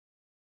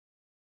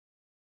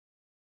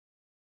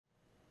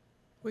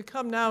We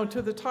come now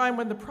to the time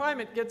when the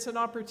Primate gets an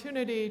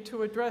opportunity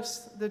to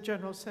address the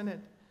General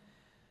Synod.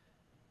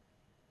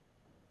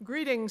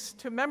 Greetings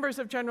to members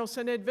of General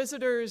Synod,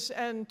 visitors,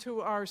 and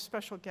to our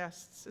special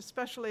guests,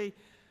 especially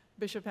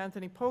Bishop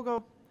Anthony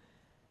Pogo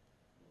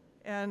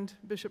and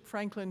Bishop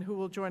Franklin, who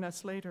will join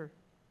us later.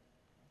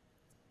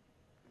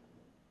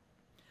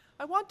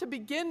 I want to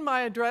begin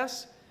my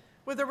address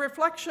with a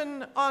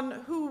reflection on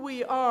who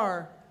we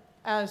are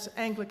as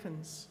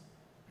Anglicans,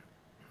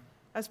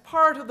 as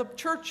part of the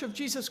Church of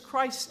Jesus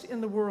Christ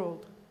in the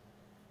world.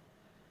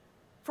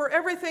 For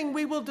everything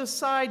we will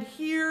decide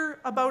here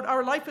about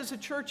our life as a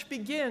church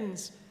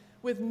begins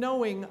with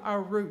knowing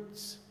our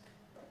roots.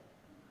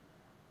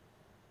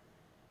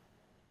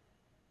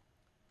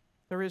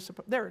 There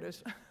it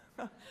is.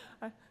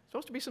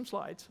 Supposed to be some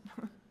slides.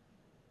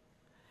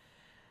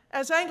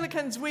 As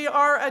Anglicans, we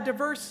are a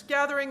diverse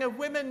gathering of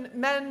women,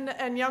 men,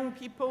 and young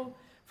people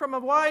from a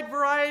wide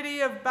variety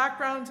of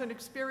backgrounds and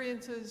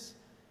experiences,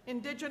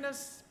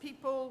 Indigenous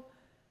people,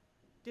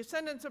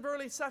 descendants of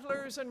early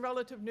settlers, and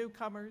relative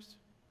newcomers,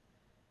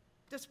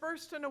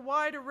 dispersed in a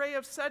wide array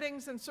of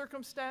settings and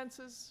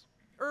circumstances,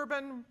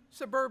 urban,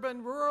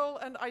 suburban, rural,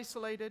 and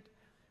isolated,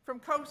 from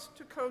coast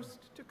to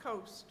coast to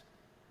coast.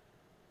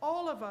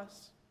 All of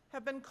us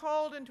have been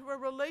called into a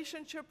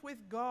relationship with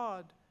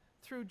God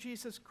through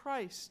Jesus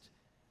Christ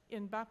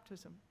in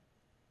baptism.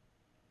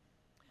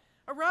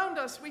 Around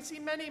us, we see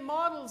many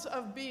models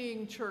of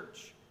being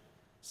church.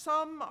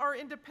 Some are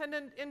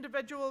independent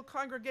individual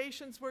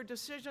congregations where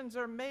decisions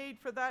are made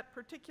for that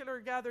particular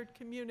gathered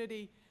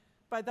community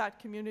by that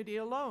community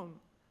alone.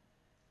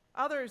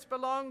 Others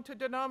belong to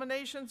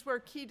denominations where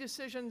key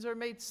decisions are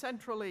made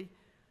centrally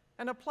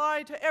and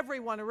apply to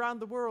everyone around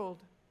the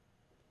world.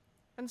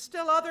 And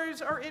still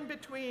others are in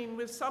between,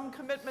 with some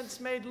commitments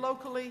made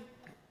locally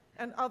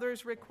and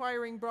others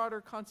requiring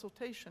broader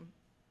consultation.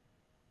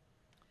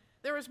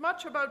 There is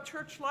much about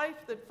church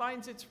life that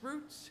finds its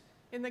roots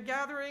in the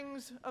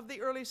gatherings of the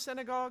early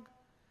synagogue,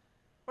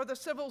 or the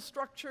civil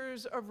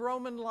structures of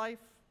Roman life,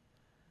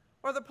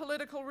 or the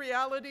political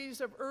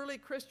realities of early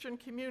Christian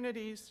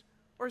communities,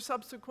 or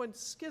subsequent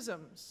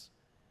schisms,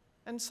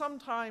 and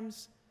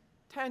sometimes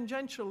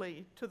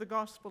tangentially to the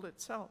gospel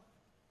itself.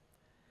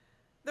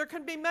 There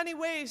can be many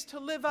ways to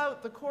live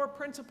out the core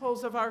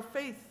principles of our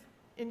faith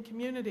in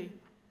community.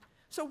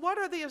 So what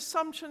are the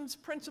assumptions,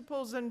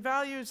 principles, and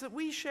values that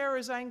we share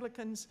as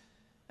Anglicans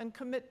and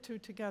commit to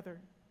together?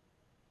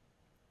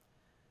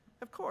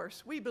 Of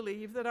course, we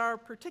believe that our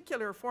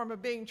particular form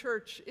of being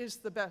church is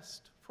the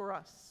best for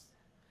us.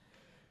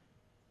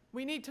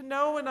 We need to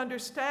know and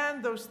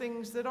understand those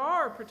things that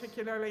are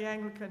particularly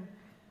Anglican,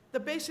 the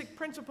basic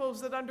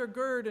principles that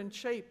undergird and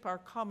shape our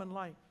common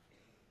life.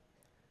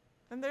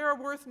 And they are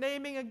worth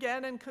naming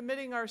again and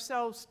committing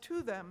ourselves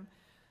to them,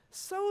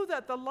 so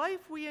that the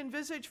life we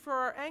envisage for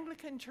our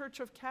Anglican Church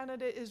of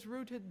Canada is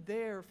rooted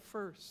there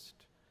first.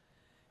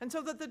 And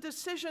so that the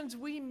decisions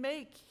we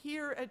make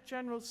here at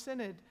General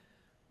Synod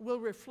will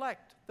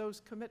reflect those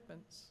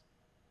commitments.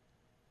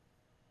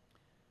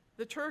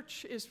 The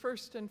Church is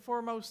first and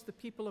foremost the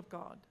people of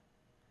God,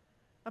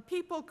 a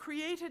people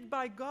created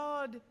by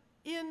God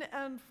in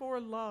and for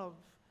love,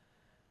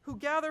 who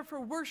gather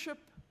for worship,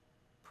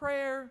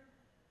 prayer,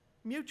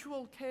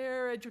 mutual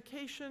care,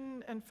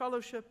 education, and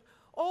fellowship,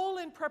 all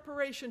in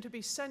preparation to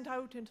be sent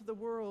out into the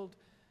world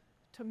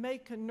to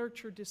make and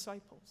nurture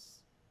disciples.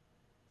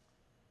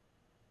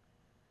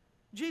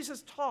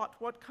 Jesus taught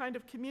what kind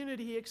of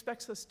community he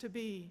expects us to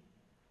be.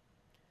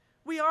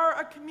 We are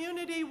a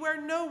community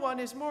where no one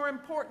is more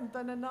important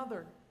than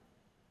another,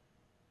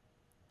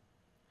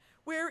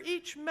 where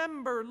each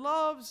member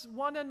loves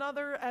one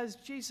another as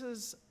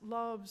Jesus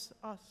loves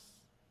us.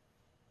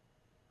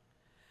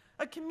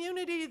 A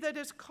community that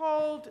is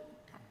called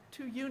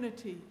to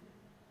unity,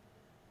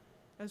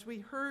 as we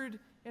heard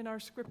in our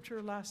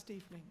scripture last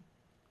evening,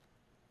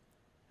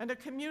 and a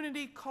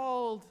community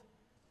called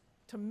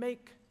to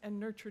make and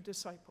nurture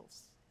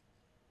disciples.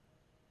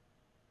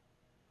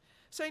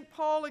 St.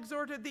 Paul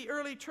exhorted the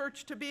early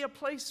church to be a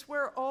place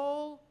where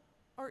all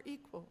are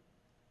equal.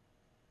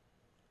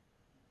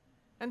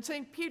 And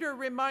St. Peter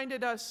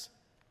reminded us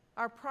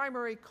our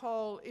primary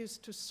call is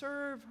to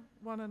serve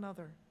one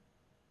another.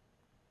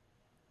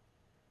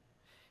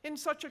 In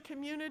such a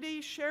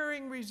community,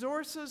 sharing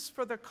resources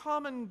for the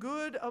common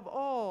good of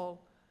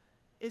all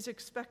is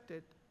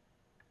expected.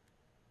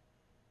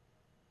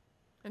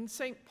 And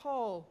St.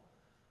 Paul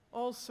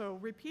also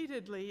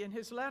repeatedly in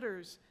his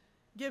letters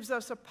gives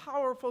us a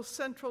powerful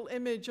central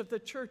image of the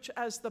church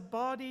as the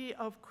body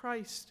of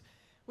Christ,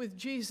 with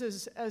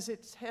Jesus as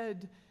its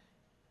head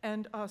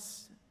and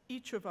us,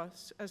 each of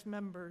us, as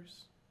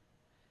members.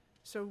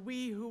 So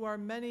we who are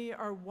many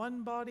are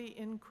one body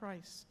in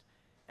Christ,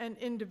 and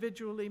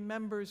individually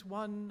members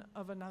one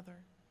of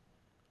another.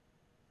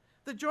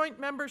 The joint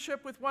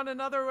membership with one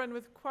another and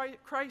with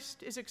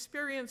Christ is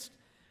experienced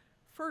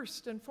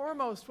first and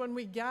foremost when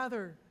we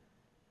gather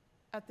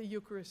at the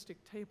Eucharistic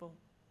table.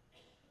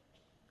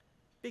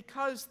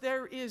 Because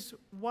there is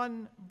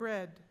one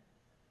bread,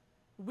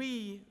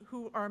 we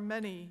who are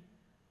many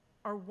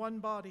are one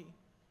body,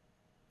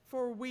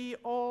 for we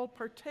all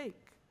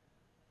partake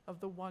of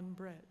the one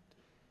bread.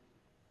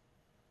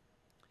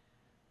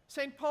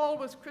 St. Paul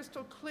was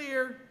crystal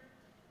clear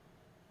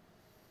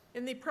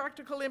in the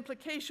practical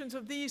implications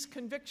of these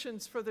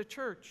convictions for the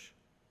church.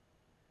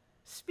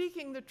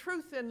 Speaking the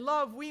truth in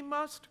love, we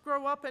must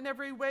grow up in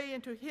every way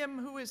into Him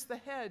who is the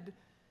head,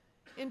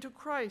 into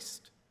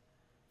Christ,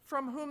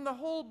 from whom the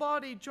whole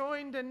body,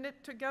 joined and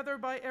knit together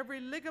by every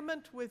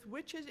ligament with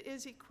which it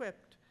is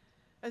equipped,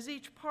 as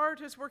each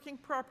part is working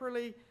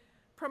properly,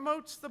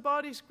 promotes the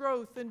body's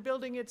growth in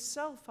building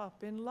itself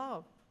up in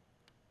love.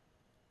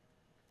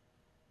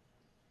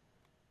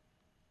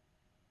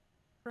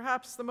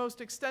 Perhaps the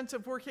most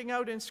extensive working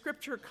out in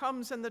Scripture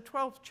comes in the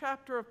 12th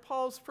chapter of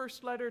Paul's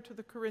first letter to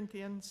the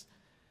Corinthians,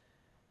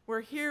 where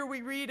here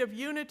we read of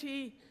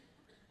unity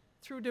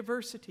through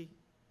diversity,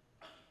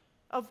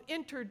 of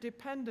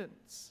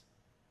interdependence,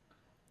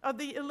 of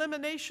the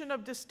elimination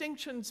of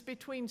distinctions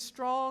between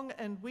strong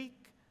and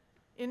weak,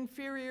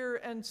 inferior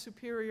and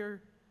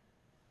superior.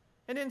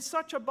 And in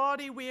such a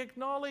body, we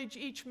acknowledge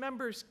each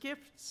member's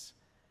gifts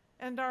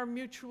and our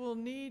mutual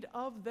need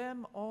of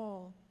them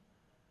all.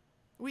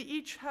 We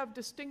each have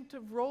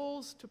distinctive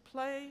roles to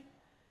play,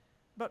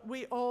 but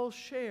we all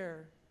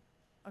share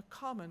a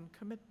common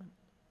commitment.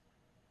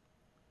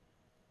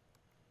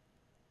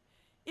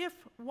 If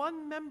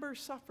one member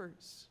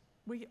suffers,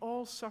 we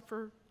all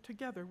suffer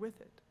together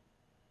with it.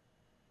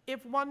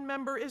 If one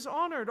member is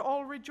honored,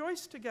 all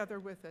rejoice together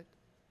with it.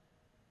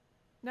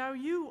 Now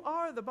you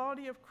are the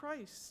body of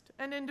Christ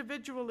and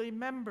individually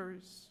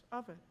members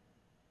of it.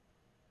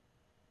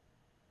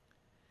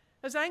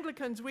 As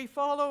Anglicans, we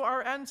follow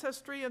our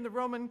ancestry in the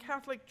Roman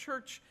Catholic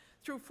Church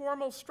through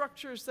formal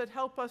structures that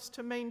help us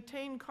to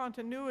maintain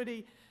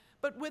continuity,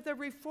 but with a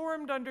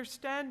reformed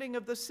understanding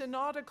of the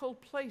synodical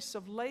place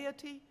of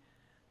laity,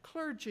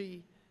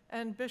 clergy,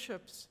 and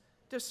bishops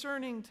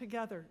discerning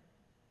together.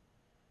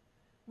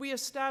 We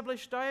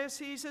establish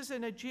dioceses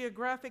in a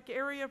geographic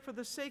area for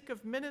the sake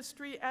of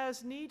ministry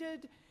as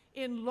needed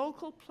in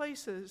local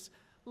places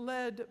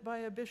led by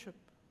a bishop.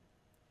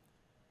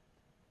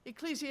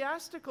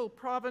 Ecclesiastical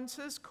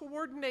provinces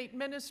coordinate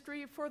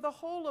ministry for the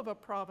whole of a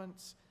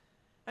province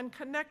and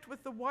connect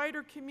with the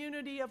wider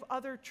community of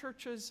other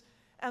churches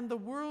and the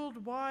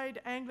worldwide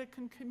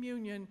Anglican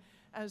communion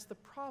as the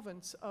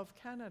province of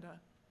Canada.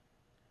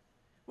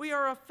 We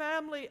are a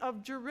family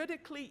of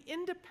juridically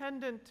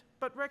independent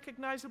but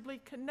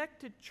recognizably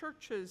connected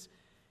churches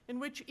in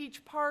which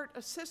each part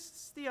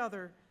assists the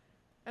other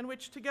and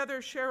which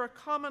together share a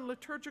common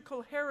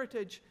liturgical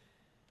heritage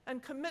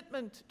and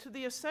commitment to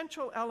the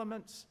essential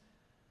elements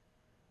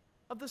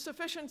of the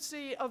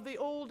sufficiency of the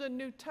Old and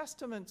New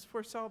Testaments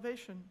for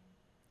salvation,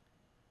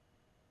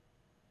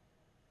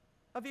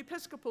 of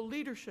episcopal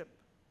leadership,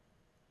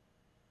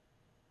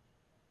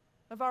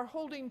 of our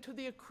holding to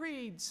the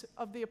creeds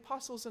of the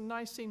Apostles' and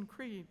Nicene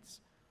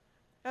creeds,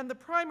 and the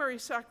primary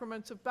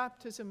sacraments of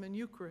baptism and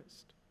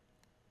Eucharist.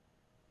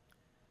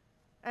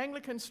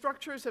 Anglican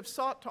structures have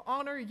sought to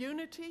honor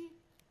unity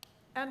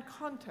and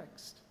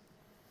context.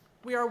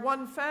 We are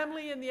one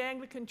family in the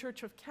Anglican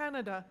Church of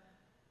Canada,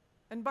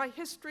 and by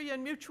history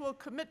and mutual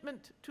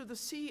commitment to the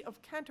See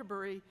of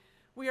Canterbury,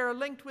 we are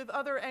linked with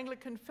other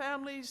Anglican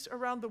families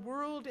around the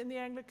world in the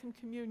Anglican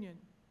Communion.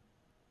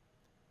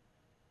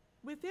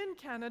 Within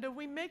Canada,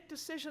 we make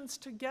decisions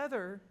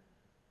together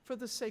for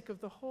the sake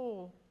of the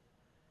whole.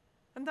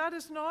 And that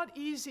is not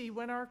easy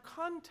when our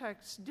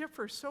contexts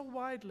differ so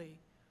widely,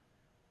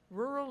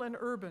 rural and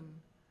urban,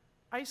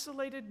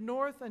 isolated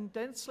north and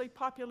densely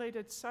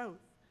populated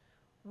south,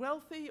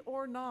 wealthy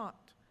or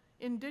not,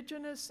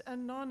 indigenous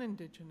and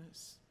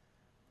non-indigenous.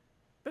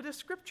 But as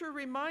Scripture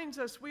reminds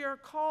us, we are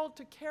called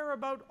to care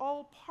about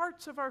all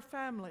parts of our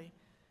family,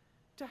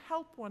 to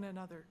help one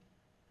another,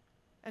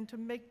 and to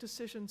make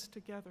decisions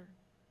together.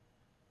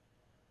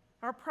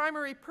 Our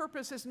primary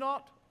purpose is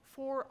not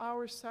for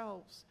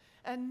ourselves,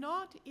 and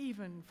not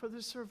even for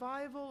the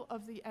survival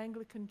of the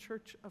Anglican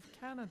Church of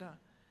Canada,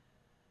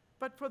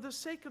 but for the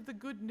sake of the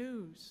good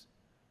news,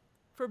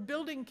 for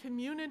building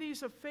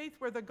communities of faith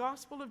where the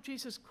gospel of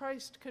Jesus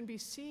Christ can be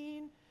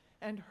seen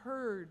and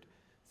heard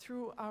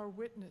through our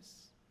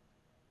witness.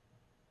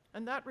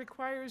 And that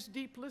requires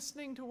deep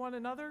listening to one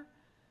another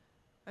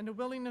and a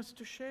willingness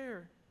to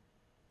share.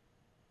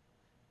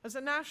 As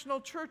a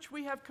national church,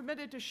 we have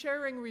committed to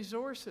sharing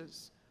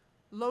resources,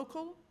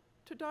 local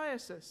to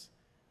diocese,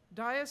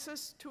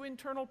 diocese to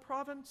internal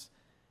province,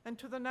 and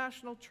to the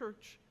national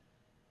church.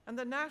 And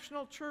the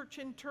national church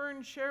in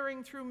turn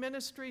sharing through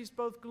ministries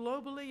both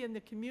globally in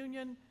the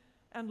communion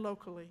and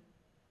locally,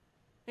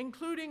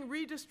 including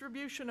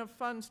redistribution of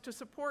funds to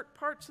support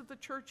parts of the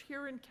church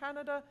here in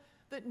Canada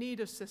that need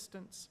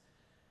assistance.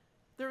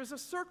 There is a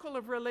circle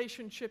of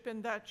relationship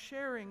in that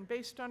sharing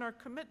based on our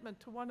commitment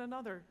to one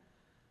another,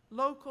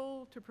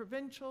 local to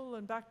provincial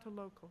and back to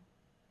local.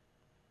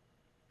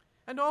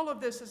 And all of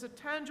this is a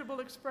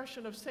tangible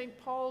expression of St.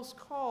 Paul's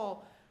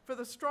call for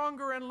the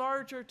stronger and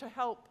larger to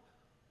help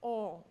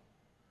all,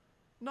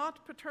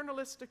 not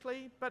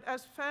paternalistically, but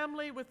as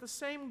family with the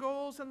same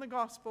goals in the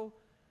gospel,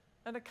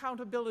 and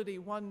accountability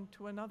one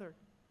to another.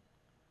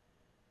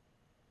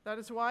 That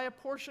is why a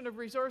portion of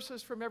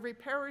resources from every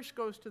parish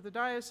goes to the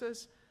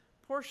diocese,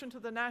 a portion to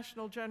the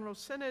National General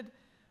Synod,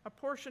 a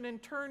portion in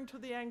turn to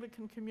the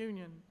Anglican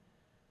Communion.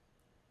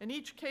 In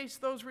each case,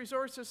 those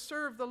resources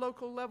serve the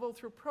local level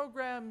through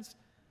programs,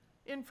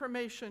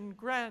 information,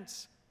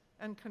 grants,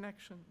 and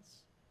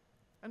connections.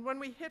 And when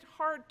we hit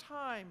hard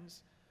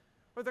times,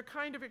 or the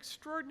kind of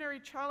extraordinary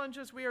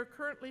challenges we are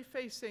currently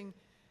facing,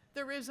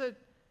 there is a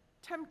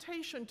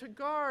temptation to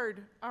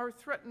guard our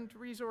threatened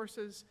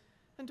resources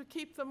and to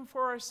keep them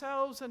for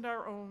ourselves and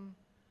our own.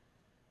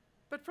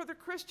 But for the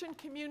Christian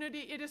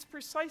community, it is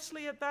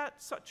precisely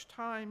at such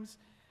times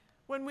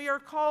when we are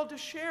called to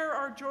share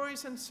our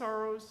joys and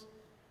sorrows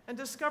and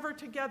discover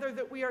together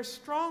that we are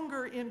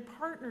stronger in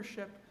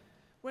partnership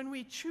when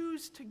we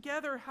choose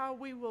together how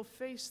we will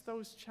face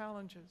those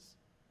challenges.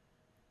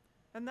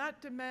 And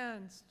that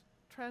demands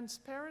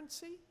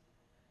transparency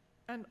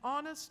and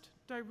honest,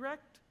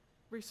 direct,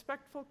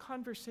 respectful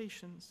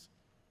conversations,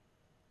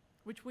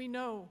 which we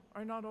know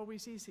are not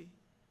always easy.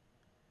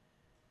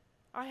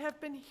 I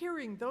have been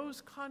hearing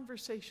those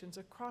conversations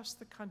across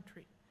the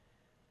country,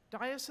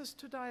 diocese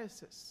to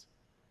diocese,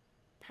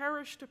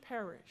 parish to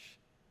parish,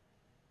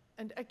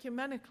 and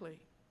ecumenically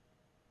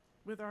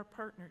with our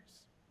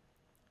partners.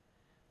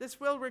 This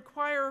will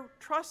require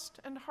trust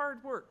and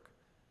hard work,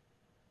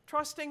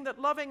 trusting that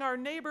loving our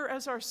neighbor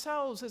as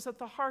ourselves is at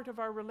the heart of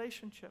our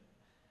relationship.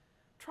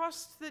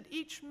 Trust that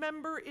each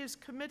member is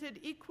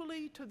committed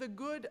equally to the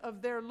good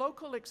of their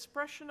local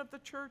expression of the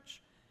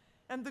church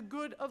and the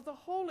good of the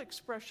whole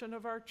expression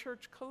of our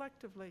church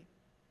collectively.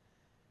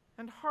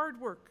 And hard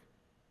work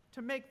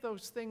to make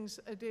those things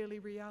a daily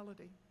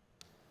reality.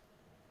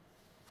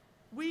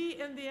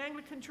 We in the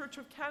Anglican Church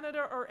of Canada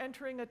are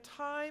entering a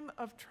time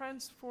of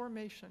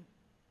transformation.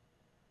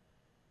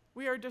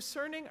 We are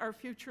discerning our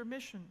future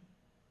mission,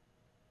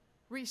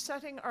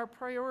 resetting our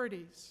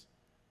priorities,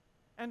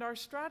 and our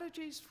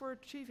strategies for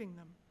achieving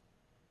them.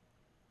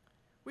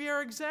 We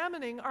are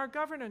examining our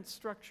governance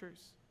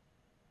structures,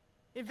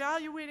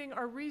 evaluating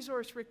our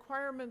resource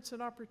requirements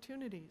and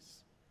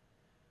opportunities,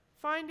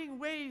 finding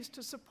ways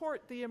to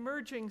support the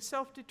emerging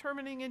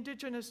self-determining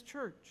Indigenous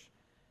church,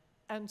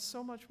 and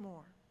so much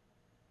more.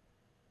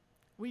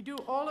 We do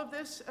all of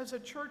this as a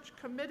church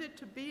committed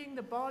to being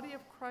the body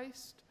of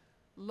Christ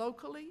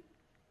locally,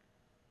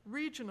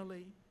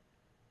 regionally,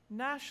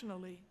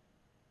 nationally,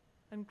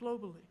 and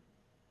globally.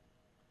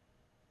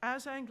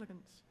 As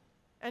Anglicans,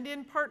 and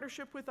in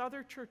partnership with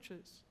other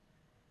churches,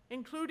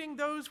 including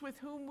those with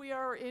whom we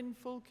are in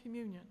full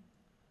communion.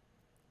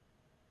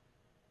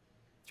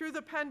 Through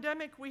the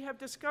pandemic, we have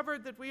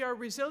discovered that we are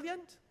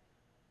resilient,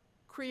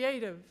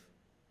 creative,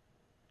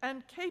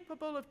 and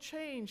capable of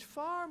change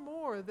far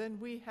more than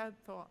we had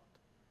thought.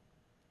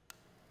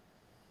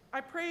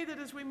 I pray that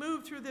as we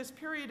move through this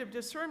period of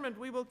discernment,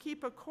 we will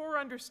keep a core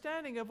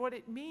understanding of what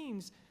it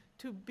means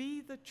to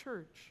be the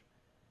church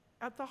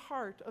at the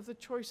heart of the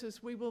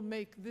choices we will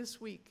make this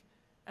week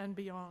and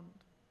beyond.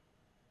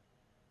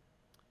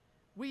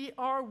 We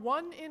are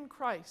one in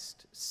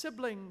Christ,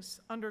 siblings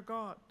under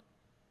God.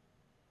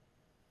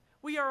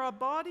 We are a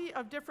body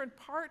of different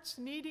parts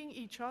needing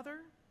each other,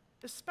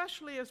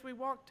 especially as we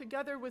walk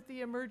together with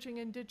the emerging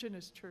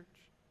Indigenous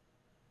church.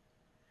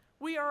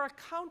 We are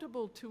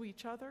accountable to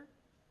each other,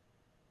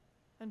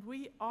 and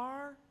we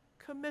are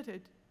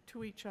committed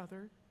to each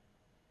other,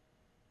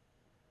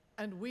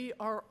 and we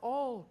are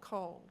all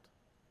called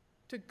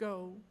to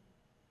go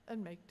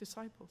and make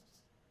disciples.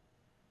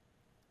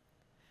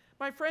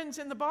 My friends,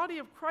 in the body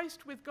of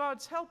Christ, with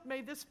God's help,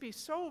 may this be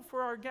so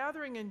for our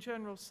gathering in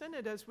General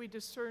Synod as we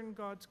discern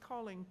God's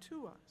calling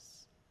to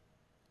us.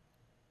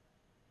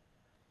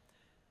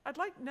 I'd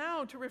like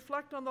now to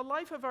reflect on the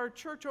life of our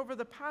church over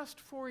the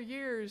past 4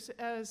 years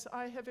as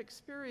I have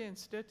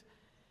experienced it,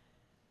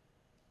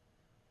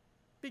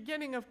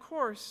 beginning, of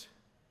course,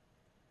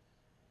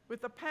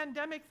 with the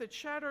pandemic that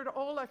shattered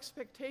all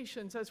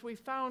expectations as we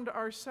found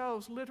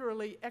ourselves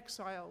literally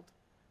exiled.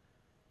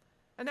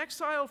 An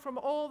exile from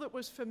all that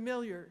was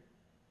familiar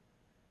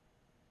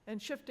and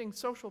shifting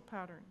social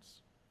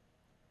patterns.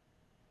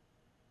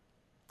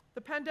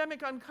 The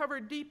pandemic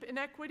uncovered deep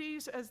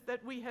inequities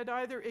that we had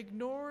either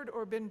ignored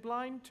or been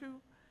blind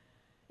to.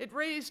 It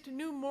raised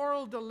new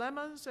moral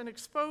dilemmas and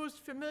exposed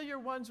familiar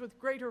ones with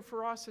greater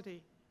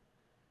ferocity.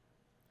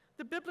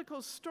 The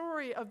biblical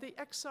story of the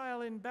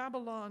exile in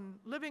Babylon,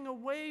 living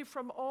away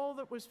from all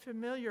that was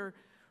familiar,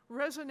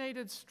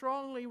 resonated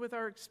strongly with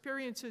our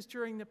experiences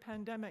during the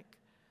pandemic.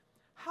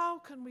 How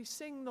can we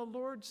sing the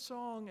Lord's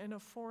song in a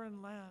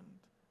foreign land?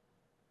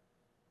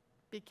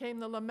 Became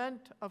the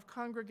lament of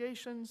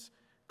congregations,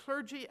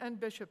 clergy, and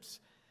bishops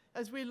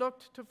as we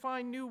looked to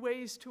find new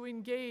ways to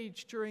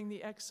engage during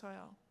the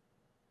exile.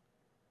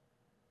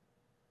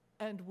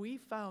 And we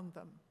found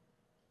them.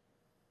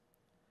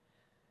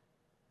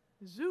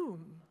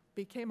 Zoom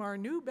became our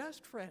new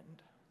best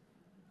friend.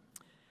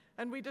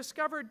 And we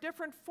discovered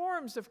different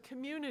forms of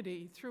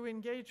community through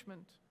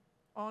engagement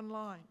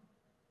online.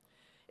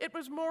 It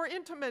was more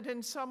intimate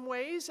in some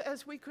ways,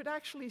 as we could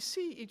actually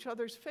see each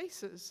other's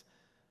faces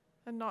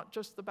and not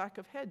just the back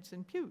of heads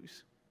in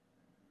pews.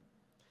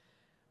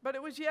 But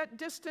it was yet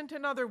distant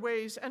in other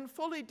ways and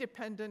fully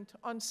dependent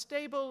on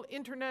stable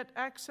internet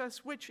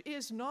access, which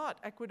is not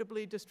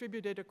equitably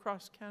distributed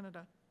across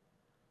Canada.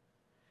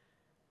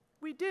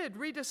 We did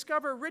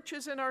rediscover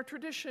riches in our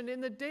tradition in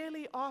the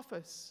daily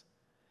office,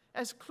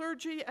 as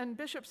clergy and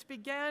bishops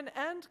began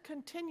and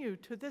continue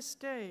to this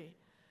day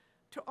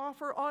to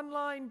offer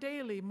online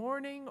daily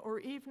morning or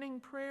evening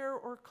prayer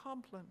or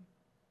compline.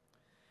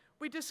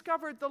 We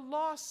discovered the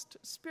lost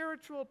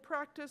spiritual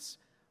practice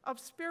of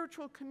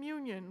spiritual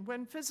communion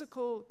when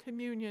physical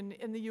communion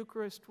in the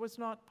Eucharist was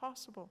not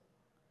possible.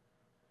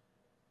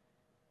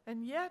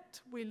 And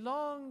yet we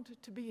longed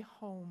to be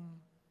home,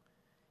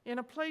 in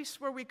a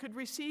place where we could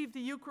receive the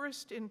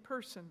Eucharist in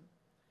person.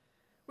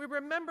 We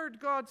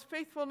remembered God's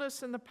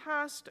faithfulness in the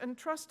past and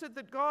trusted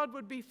that God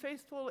would be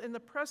faithful in the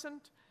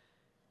present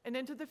and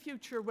into the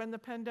future when the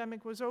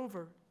pandemic was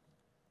over.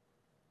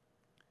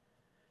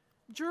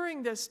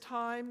 During this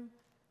time,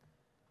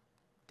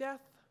 death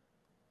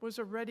was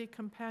a ready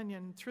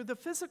companion, through the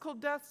physical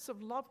deaths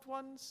of loved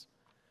ones,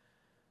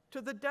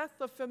 to the death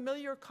of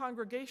familiar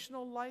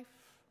congregational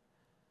life,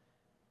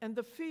 and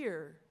the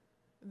fear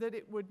that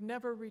it would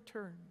never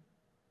return.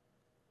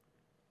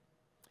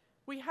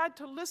 We had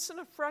to listen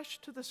afresh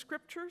to the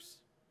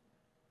Scriptures,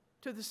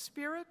 to the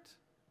Spirit,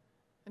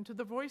 and to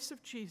the voice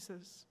of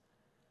Jesus,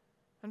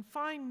 and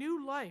find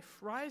new life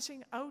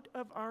rising out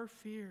of our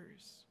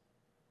fears,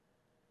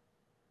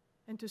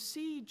 and to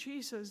see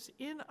Jesus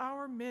in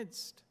our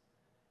midst,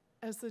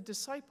 as the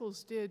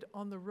disciples did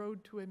on the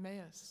road to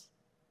Emmaus.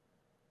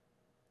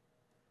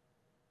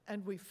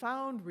 And we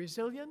found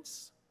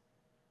resilience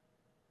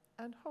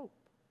and hope.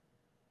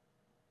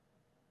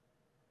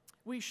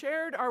 We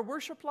shared our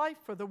worship life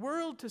for the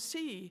world to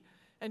see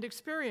and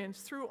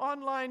experience through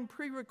online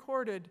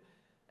pre-recorded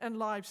and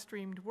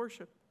live-streamed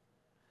worship.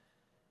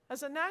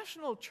 As a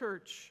national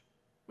church,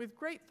 with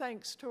great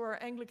thanks to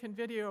our Anglican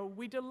video,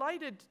 we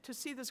delighted to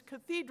see the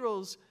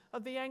cathedrals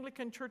of the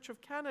Anglican Church of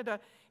Canada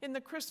in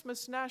the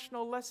Christmas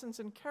National Lessons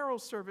and Carol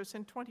service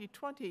in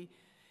 2020,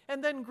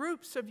 and then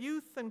groups of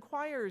youth and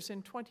choirs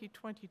in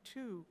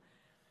 2022.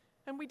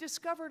 And we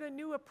discovered a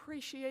new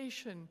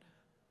appreciation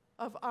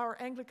of our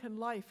Anglican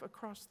life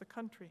across the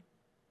country.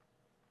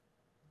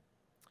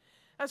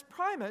 As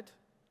Primate,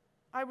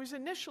 I was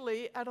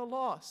initially at a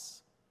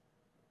loss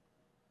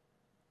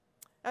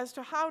as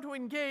to how to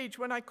engage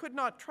when I could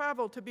not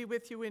travel to be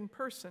with you in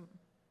person.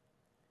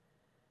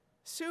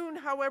 Soon,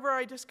 however,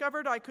 I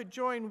discovered I could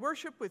join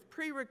worship with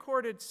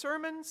pre-recorded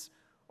sermons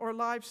or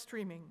live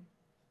streaming.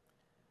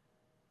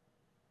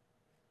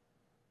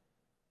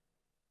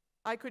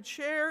 I could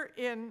share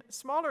in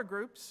smaller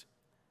groups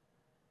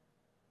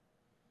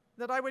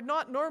that I would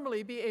not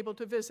normally be able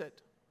to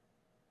visit.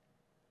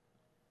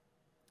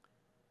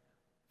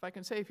 If I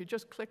can say, if you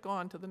just click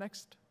on to the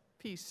next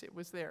piece, it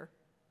was there.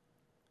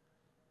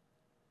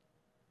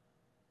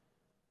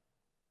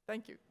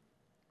 Thank you.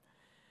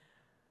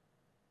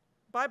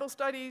 Bible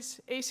studies,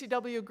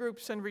 ACW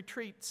groups and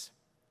retreats,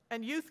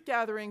 and youth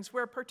gatherings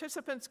where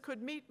participants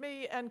could meet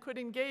me and could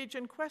engage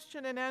in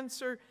question and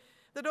answer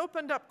that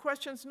opened up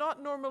questions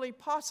not normally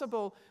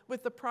possible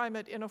with the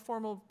Primate in a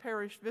formal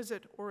parish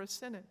visit or a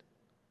synod.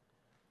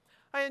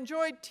 I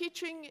enjoyed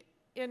teaching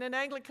in an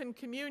Anglican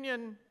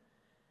communion,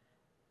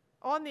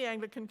 on the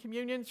Anglican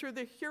communion through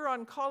the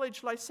Huron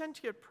College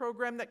Licentiate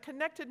program that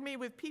connected me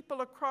with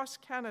people across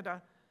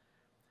Canada.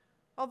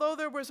 Although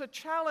there was a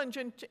challenge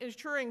in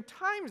ensuring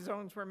time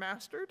zones were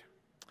mastered,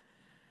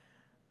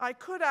 I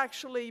could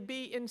actually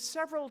be in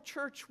several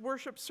church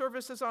worship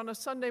services on a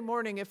Sunday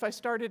morning if I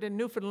started in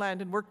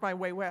Newfoundland and worked my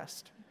way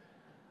west.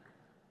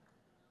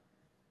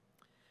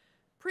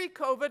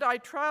 Pre-COVID, I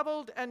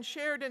traveled and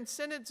shared in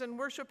synods and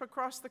worship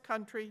across the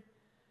country.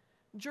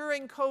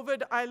 During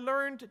COVID, I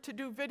learned to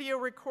do video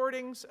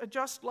recordings,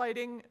 adjust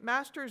lighting,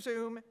 master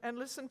Zoom, and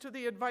listen to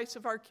the advice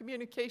of our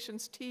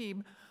communications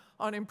team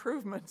on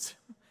improvements,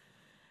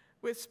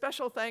 with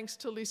special thanks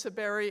to Lisa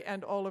Berry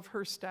and all of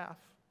her staff.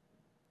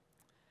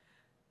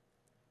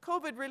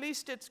 COVID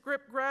released its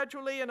grip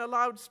gradually and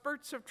allowed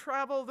spurts of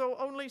travel, though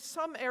only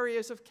some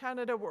areas of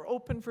Canada were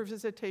open for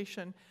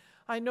visitation.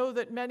 I know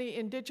that many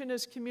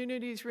Indigenous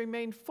communities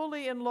remained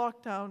fully in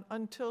lockdown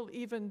until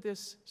even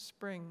this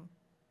spring.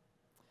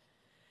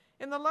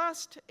 In the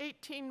last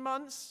 18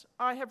 months,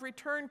 I have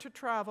returned to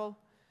travel,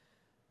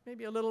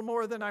 maybe a little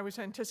more than I was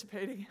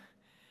anticipating,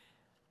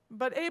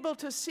 but able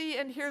to see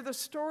and hear the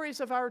stories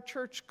of our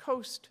church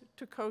coast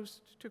to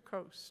coast to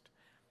coast.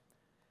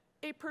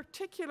 A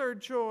particular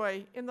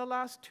joy in the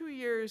last 2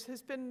 years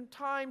has been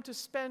time to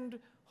spend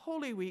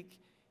Holy Week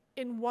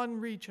in one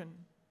region.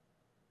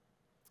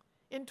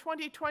 In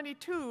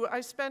 2022,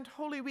 I spent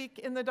Holy Week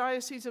in the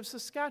Diocese of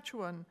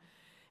Saskatchewan,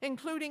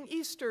 including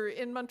Easter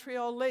in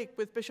Montreal Lake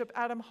with Bishop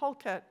Adam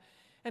Halkett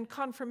and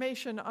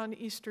confirmation on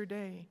Easter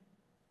Day.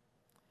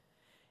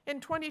 In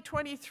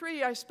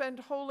 2023, I spent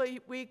Holy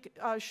Week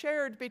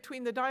shared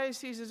between the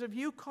dioceses of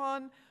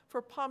Yukon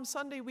for Palm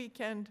Sunday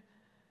weekend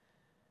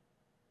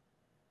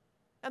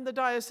and the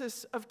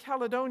Diocese of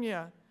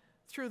Caledonia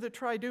through the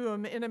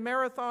Triduum in a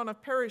marathon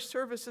of parish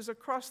services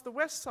across the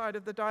west side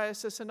of the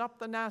diocese and up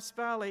the Nass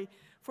Valley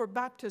for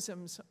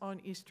baptisms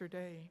on Easter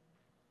Day.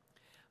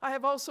 I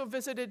have also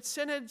visited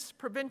synods,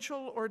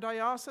 provincial or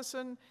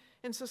diocesan,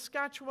 in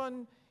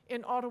Saskatchewan,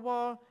 in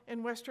Ottawa,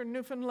 in Western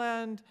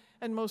Newfoundland,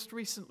 and most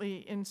recently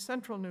in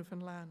Central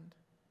Newfoundland.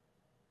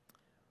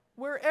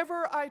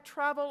 Wherever I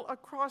travel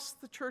across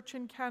the church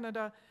in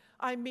Canada,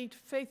 I meet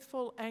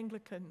faithful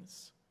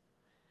Anglicans.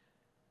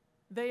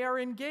 They are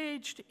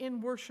engaged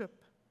in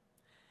worship,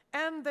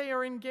 and they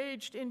are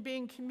engaged in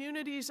being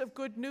communities of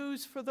good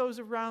news for those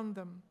around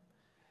them.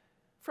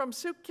 From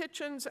soup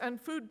kitchens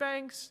and food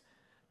banks,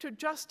 to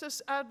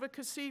justice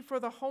advocacy for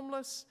the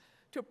homeless,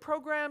 to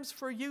programs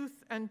for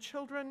youth and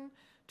children,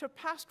 to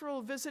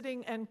pastoral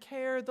visiting and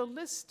care, the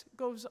list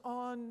goes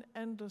on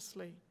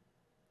endlessly.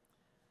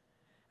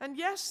 And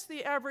yes,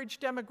 the average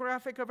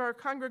demographic of our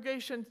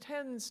congregation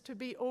tends to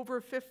be over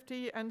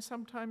 50 and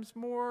sometimes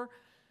more,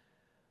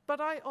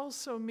 but I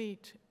also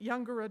meet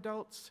younger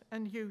adults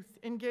and youth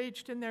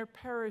engaged in their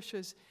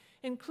parishes,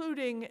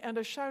 including, and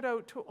a shout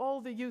out to all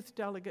the youth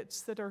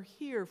delegates that are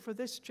here for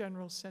this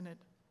General Synod.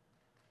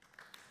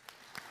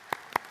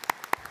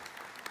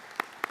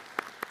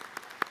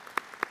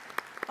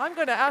 I'm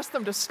going to ask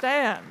them to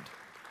stand.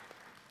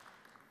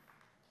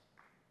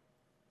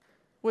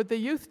 Would the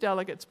youth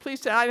delegates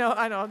please stand?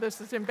 I know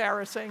this is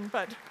embarrassing,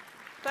 but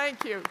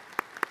thank you.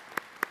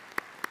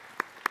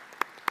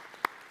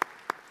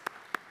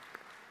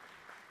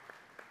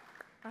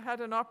 I had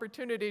an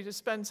opportunity to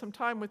spend some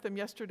time with them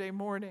yesterday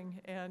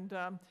morning, and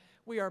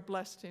we are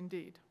blessed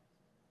indeed.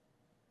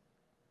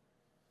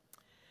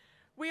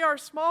 We are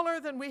smaller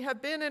than we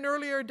have been in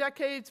earlier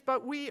decades,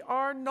 but we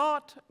are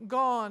not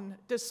gone,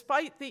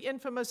 despite the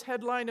infamous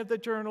headline of the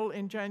Journal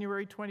in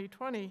January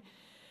 2020.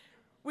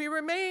 We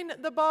remain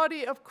the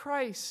body of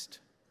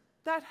Christ.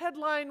 That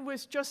headline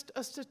was just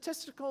a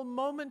statistical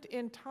moment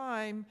in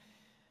time,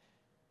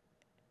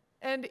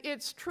 and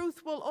its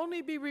truth will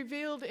only be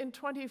revealed in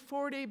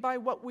 2040 by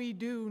what we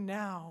do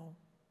now.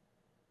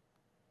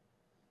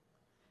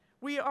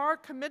 We are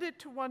committed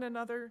to one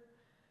another,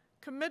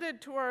 committed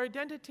to our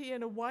identity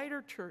in a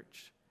wider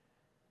church,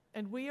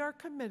 and we are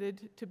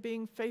committed to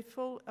being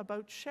faithful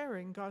about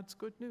sharing God's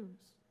good news.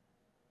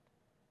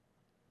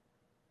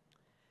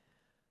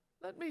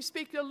 Let me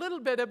speak a little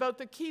bit about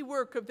the key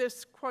work of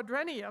this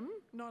quadrennium,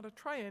 not a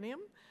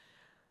triennium,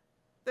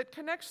 that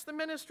connects the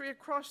ministry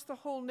across the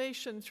whole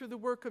nation through the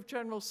work of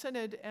General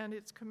Synod and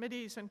its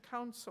committees and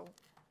council.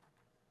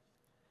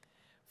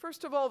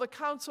 First of all, the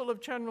Council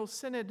of General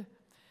Synod.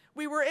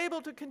 We were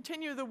able to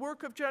continue the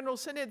work of General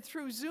Synod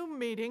through Zoom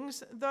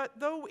meetings that,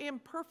 though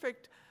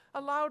imperfect,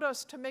 allowed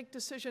us to make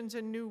decisions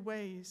in new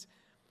ways.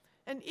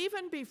 And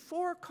even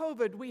before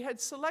COVID, we had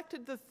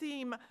selected the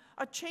theme,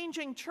 A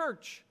Changing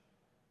Church,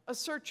 a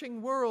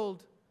Searching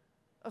World,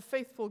 a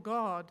Faithful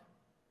God.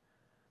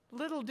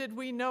 Little did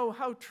we know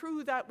how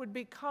true that would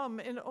become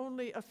in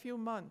only a few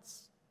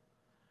months.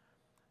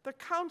 The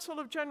Council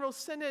of General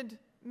Synod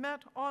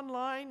met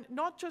online,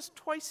 not just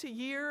twice a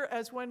year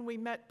as when we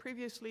met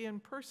previously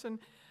in person,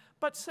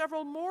 but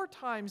several more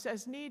times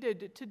as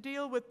needed to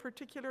deal with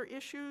particular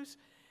issues,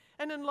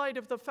 and in light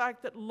of the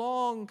fact that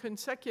long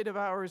consecutive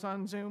hours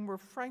on Zoom were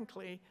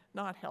frankly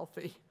not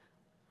healthy.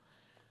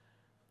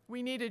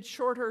 We needed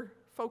shorter,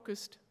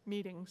 focused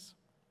meetings.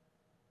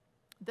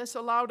 This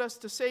allowed us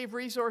to save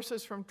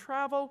resources from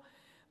travel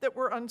that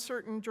were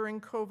uncertain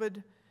during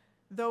COVID,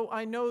 though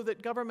I know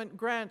that government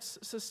grants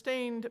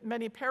sustained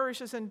many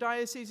parishes and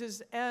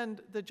dioceses and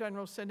the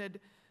General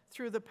Synod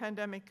through the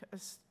pandemic,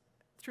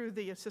 through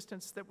the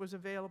assistance that was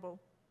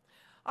available.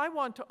 I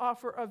want to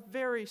offer a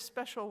very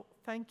special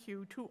thank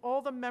you to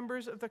all the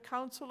members of the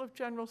Council of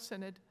General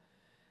Synod,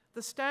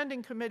 the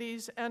standing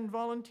committees and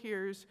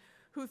volunteers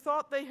who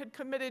thought they had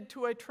committed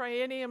to a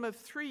triennium of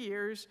 3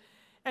 years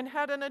and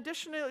had an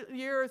additional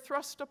year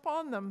thrust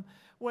upon them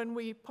when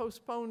we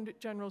postponed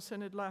General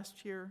Synod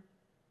last year.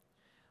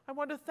 I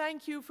want to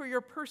thank you for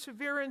your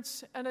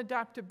perseverance and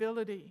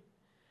adaptability.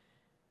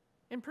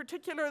 In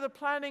particular, the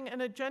planning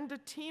and agenda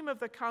team of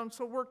the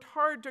Council worked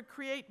hard to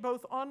create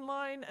both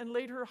online and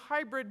later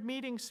hybrid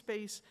meeting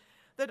space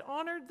that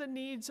honored the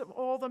needs of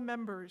all the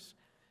members,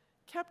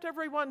 kept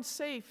everyone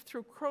safe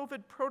through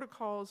COVID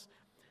protocols,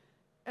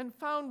 and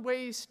found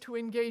ways to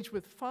engage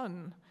with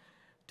fun,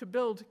 to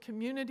build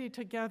community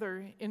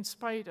together in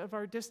spite of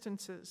our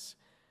distances.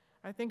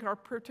 I think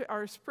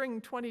our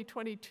spring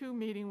 2022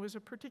 meeting was a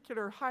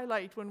particular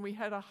highlight when we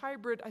had a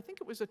hybrid, I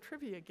think it was a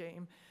trivia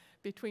game,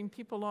 between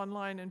people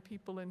online and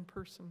people in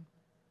person.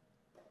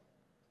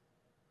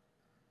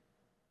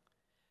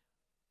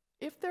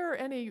 If there are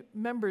any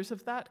members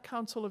of that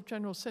Council of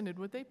General Synod,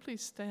 would they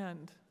please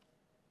stand?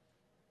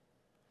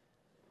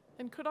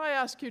 And could I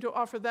ask you to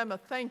offer them a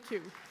thank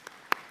you?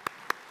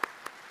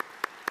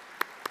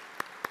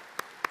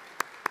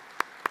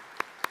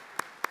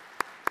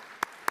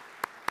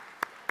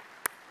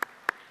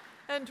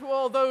 and to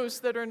all those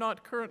that are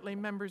not currently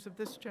members of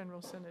this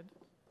General Synod.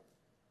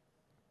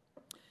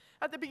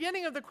 At the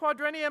beginning of the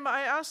quadrennium,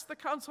 I asked the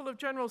Council of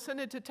General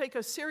Synod to take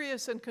a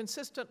serious and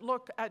consistent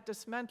look at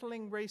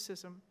dismantling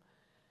racism.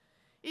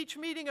 Each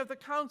meeting of the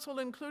Council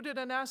included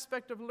an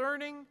aspect of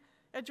learning,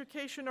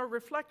 education, or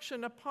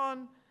reflection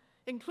upon,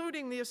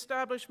 including the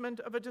establishment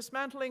of a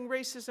dismantling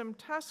racism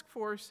task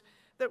force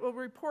that will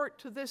report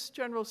to this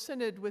General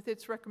Synod with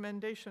its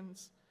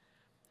recommendations.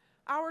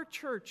 Our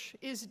church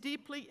is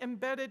deeply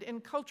embedded in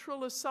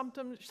cultural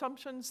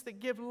assumptions that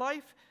give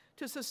life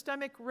to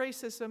systemic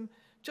racism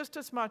just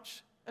as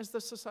much as the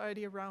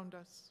society around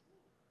us.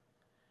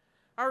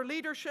 Our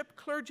leadership,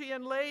 clergy,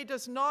 and lay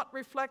does not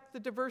reflect the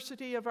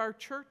diversity of our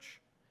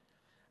church.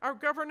 Our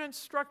governance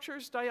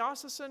structures,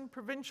 diocesan,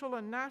 provincial,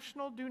 and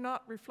national, do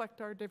not reflect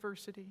our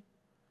diversity.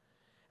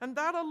 And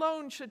that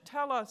alone should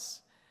tell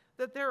us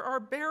that there are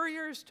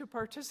barriers to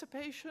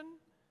participation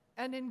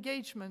and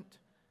engagement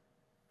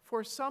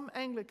for some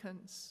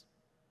Anglicans.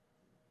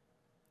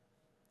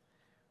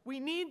 We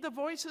need the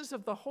voices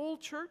of the whole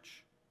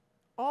church,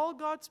 all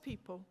God's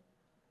people,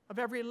 of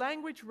every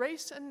language,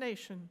 race, and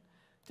nation,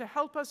 to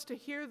help us to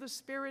hear the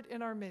Spirit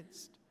in our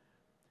midst.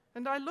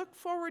 And I look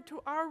forward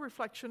to our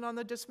reflection on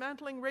the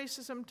Dismantling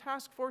Racism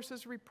Task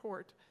Force's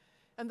report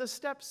and the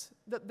steps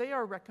that they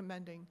are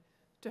recommending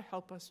to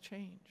help us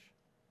change.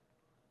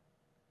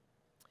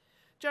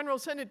 General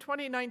Synod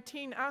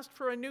 2019 asked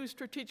for a new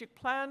strategic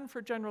plan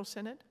for General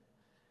Synod.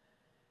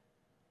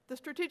 The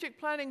Strategic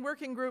Planning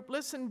Working Group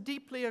listened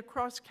deeply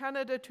across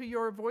Canada to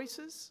your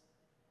voices,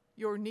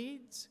 your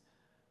needs,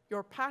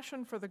 your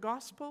passion for the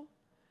gospel,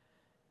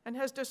 and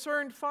has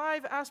discerned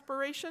 5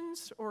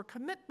 aspirations or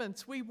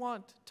commitments we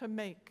want to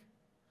make.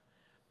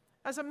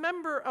 As a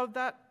member of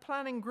that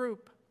planning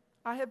group,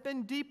 I have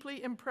been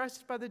deeply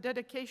impressed by the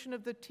dedication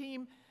of the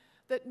team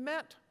that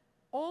met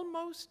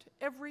almost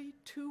every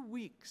 2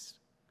 weeks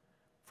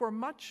for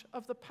much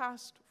of the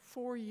past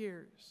 4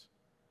 years.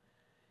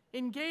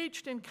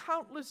 Engaged in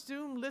countless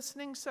Zoom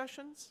listening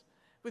sessions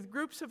with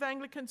groups of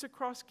Anglicans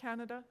across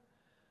Canada,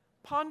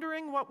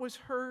 pondering what was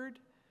heard,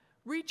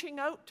 reaching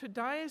out to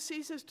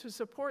dioceses to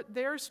support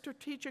their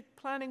strategic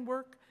planning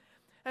work,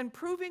 and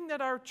proving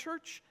that our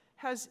church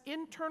has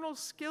internal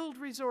skilled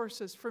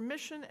resources for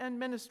mission and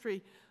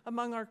ministry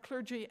among our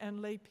clergy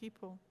and lay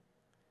people.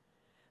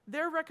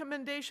 Their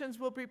recommendations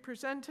will be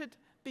presented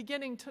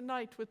beginning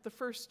tonight with the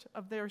first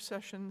of their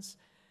sessions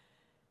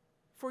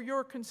for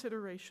your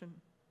consideration.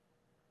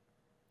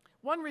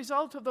 One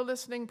result of the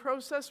listening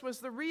process was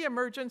the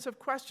re-emergence of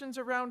questions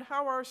around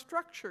how our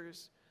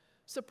structures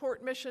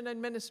support mission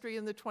and ministry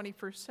in the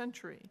 21st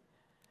century.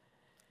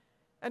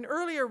 An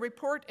earlier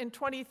report in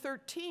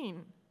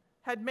 2013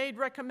 had made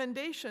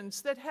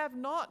recommendations that have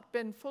not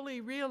been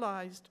fully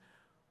realized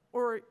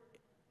or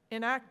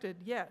enacted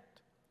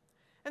yet.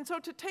 And so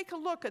to take a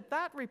look at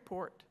that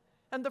report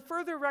and the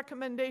further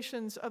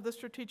recommendations of the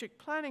Strategic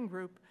Planning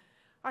Group,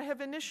 I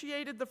have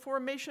initiated the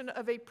formation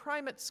of a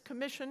Primate's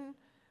Commission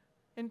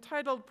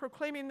entitled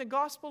Proclaiming the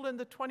Gospel in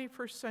the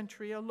 21st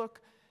Century, a look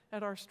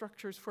at our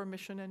structures for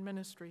mission and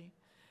ministry,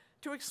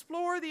 to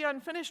explore the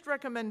unfinished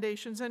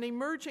recommendations and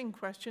emerging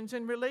questions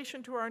in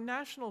relation to our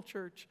national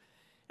church,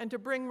 and to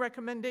bring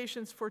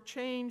recommendations for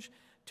change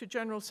to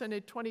General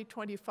Synod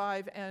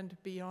 2025 and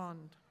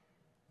beyond.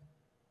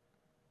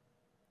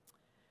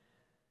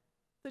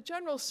 The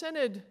General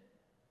Synod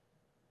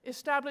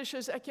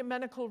establishes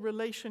ecumenical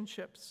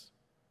relationships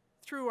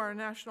through our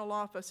national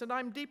office, and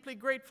I'm deeply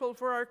grateful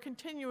for our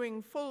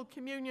continuing full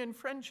communion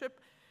friendship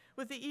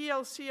with the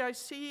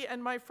ELCIC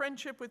and my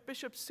friendship with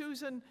Bishop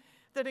Susan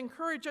that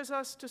encourages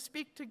us to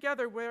speak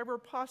together wherever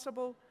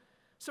possible,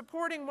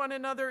 supporting one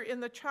another in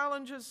the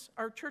challenges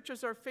our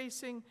churches are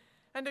facing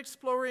and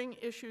exploring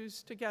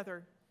issues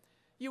together.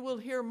 You will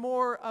hear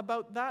more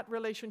about that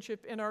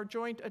relationship in our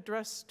joint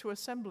address to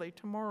Assembly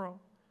tomorrow.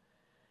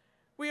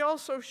 We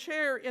also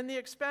share in the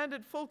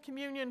expanded full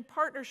communion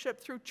partnership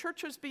through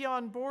Churches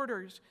Beyond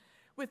Borders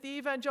with the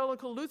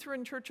Evangelical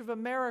Lutheran Church of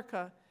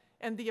America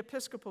and the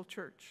Episcopal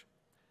Church.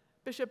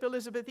 Bishop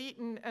Elizabeth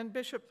Eaton and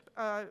Bishop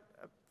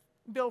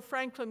Bill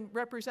Franklin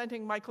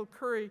representing Michael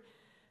Curry.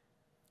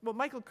 Well,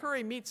 Michael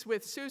Curry meets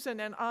with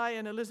Susan and I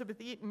and Elizabeth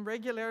Eaton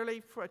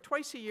regularly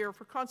twice a year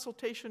for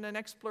consultation and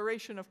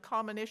exploration of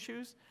common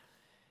issues.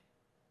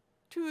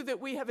 2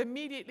 that we have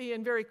immediately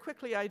and very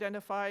quickly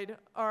identified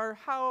are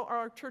how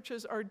our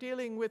churches are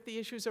dealing with the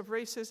issues of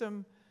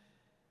racism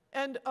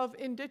and of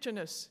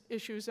Indigenous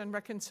issues and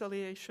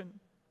reconciliation.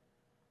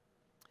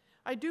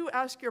 I do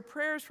ask your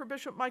prayers for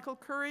Bishop Michael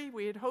Curry.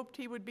 We had hoped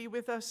he would be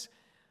with us,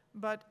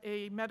 but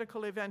a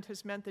medical event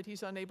has meant that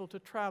he's unable to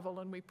travel,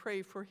 and we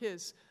pray for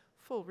his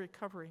full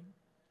recovery.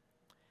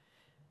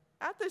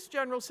 At this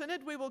General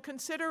Synod, we will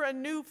consider a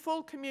new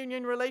full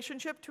communion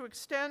relationship to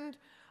extend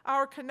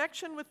our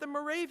connection with the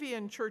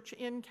Moravian Church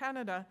in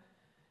Canada.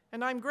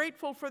 And I'm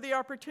grateful for the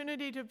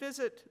opportunity to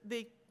visit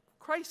the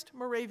Christ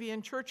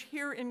Moravian Church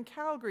here in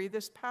Calgary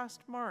this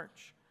past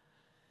March.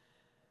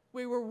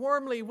 We were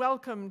warmly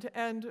welcomed,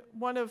 and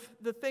one of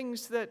the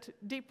things that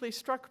deeply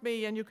struck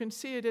me, and you can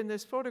see it in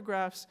these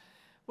photographs,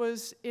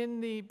 was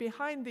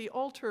behind the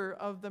altar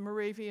of the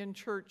Moravian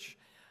church.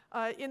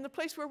 In the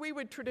place where we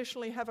would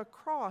traditionally have a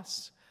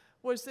cross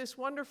was this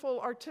wonderful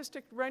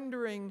artistic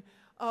rendering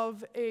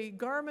of a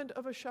garment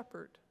of a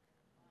shepherd.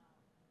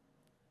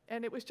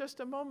 And it was just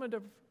a moment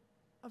of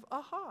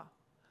aha.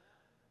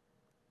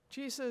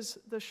 Jesus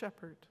the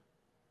shepherd.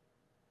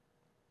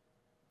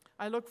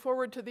 I look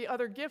forward to the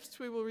other gifts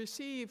we will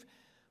receive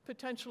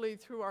potentially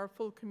through our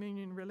full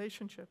communion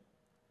relationship.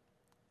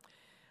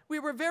 We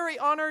were very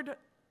honored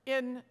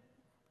in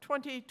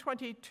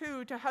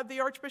 2022 to have the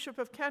Archbishop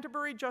of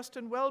Canterbury,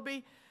 Justin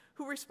Welby,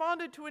 who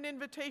responded to an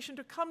invitation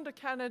to come to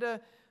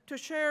Canada to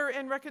share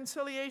in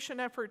reconciliation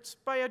efforts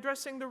by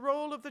addressing the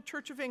role of the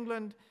Church of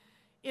England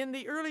in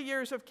the early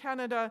years of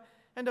Canada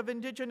and of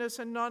Indigenous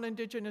and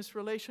non-Indigenous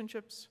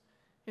relationships,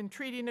 in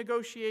treaty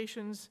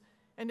negotiations,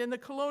 and in the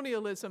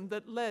colonialism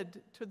that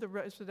led to the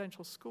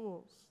residential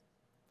schools.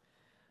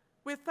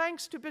 With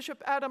thanks to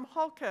Bishop Adam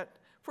Halkett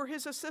for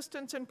his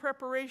assistance in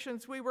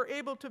preparations, we were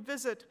able to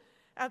visit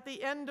at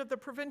the end of the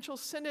Provincial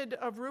Synod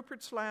of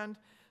Rupert's Land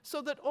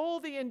so that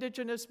all the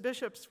Indigenous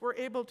bishops were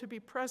able to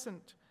be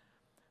present.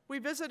 We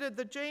visited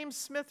the James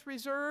Smith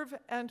Reserve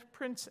and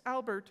Prince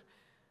Albert,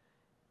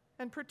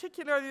 and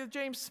particularly the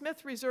James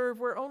Smith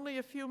Reserve, where only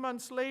a few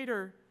months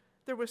later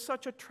there was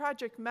such a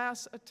tragic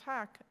mass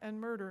attack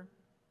and murder.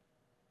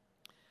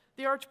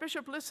 The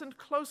Archbishop listened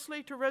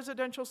closely to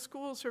residential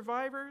school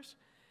survivors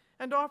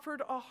and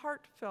offered a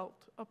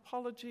heartfelt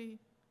apology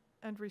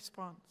and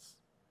response.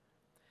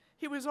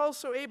 He was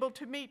also able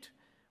to meet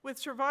with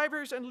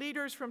survivors and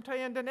leaders from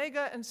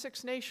Tyendinaga and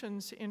Six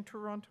Nations in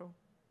Toronto.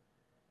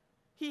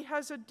 He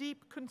has a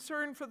deep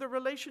concern for the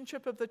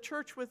relationship of the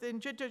Church with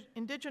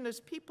Indigenous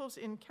peoples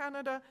in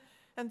Canada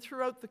and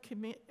throughout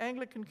the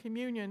Anglican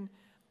Communion,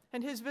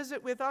 and his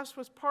visit with us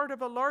was part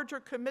of a larger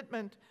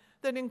commitment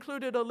that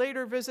included a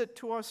later visit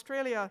to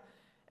Australia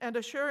and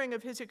a sharing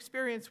of his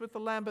experience with the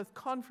Lambeth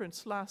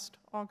Conference last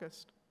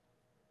August.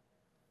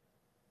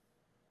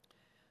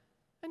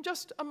 And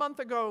just a month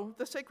ago,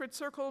 the Sacred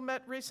Circle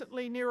met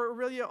recently near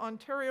Orillia,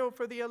 Ontario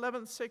for the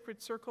 11th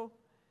Sacred Circle.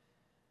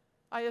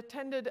 I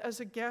attended as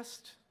a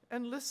guest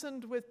and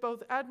listened with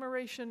both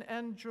admiration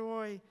and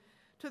joy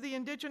to the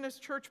Indigenous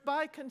Church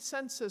by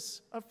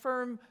consensus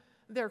affirm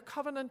their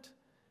covenant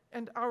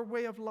and our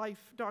way of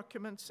life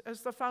documents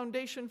as the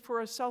foundation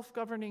for a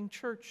self-governing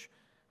church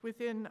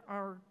within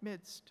our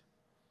midst.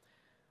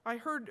 I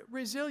heard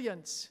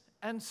resilience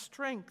and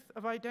strength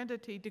of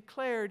identity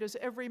declared as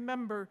every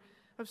member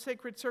of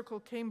Sacred Circle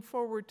came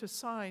forward to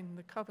sign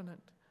the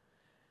covenant.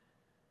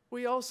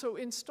 We also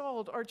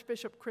installed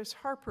Archbishop Chris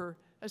Harper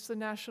as the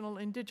National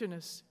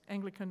Indigenous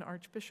Anglican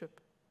Archbishop.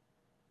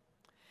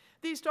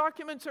 These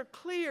documents are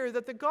clear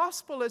that the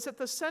gospel is at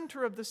the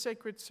center of the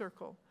Sacred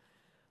Circle.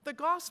 The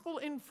gospel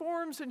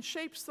informs and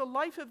shapes the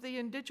life of the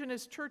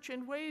Indigenous Church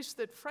in ways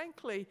that,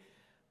 frankly,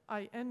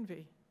 I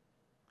envy.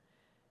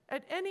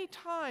 At any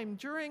time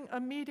during a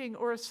meeting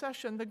or a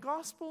session, the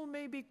gospel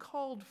may be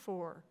called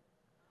for.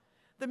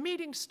 The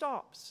meeting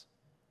stops,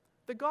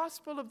 the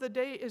gospel of the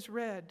day is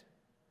read,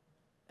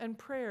 and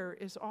prayer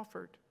is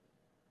offered.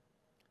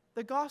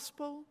 The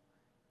gospel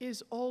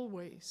is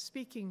always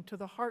speaking to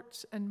the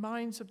hearts and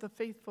minds of the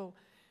faithful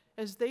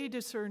as they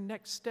discern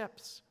next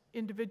steps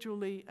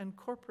individually and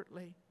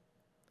corporately.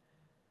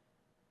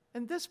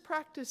 And this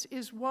practice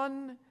is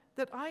one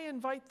that I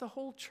invite the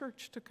whole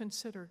church to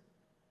consider.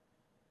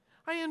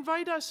 I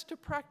invite us to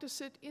practice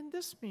it in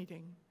this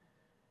meeting,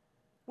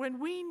 when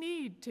we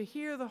need to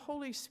hear the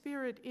Holy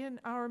Spirit in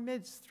our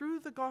midst through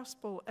the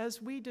gospel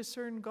as we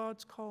discern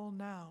God's call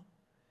now.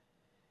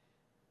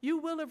 You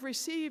will have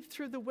received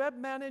through the web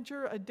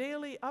manager a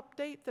daily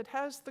update that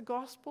has the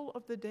gospel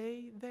of the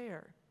day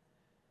there.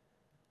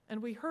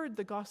 And we heard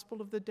the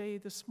gospel of the day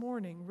this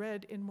morning,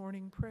 read in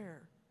morning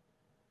prayer.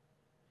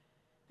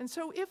 And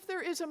so if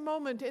there is a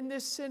moment in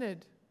this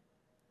synod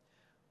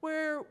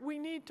where we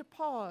need to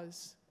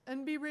pause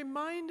and be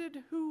reminded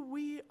who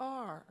we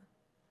are,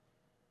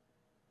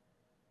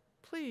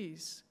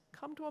 please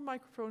come to a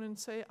microphone and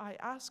say, I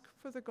ask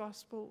for the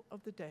gospel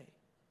of the day.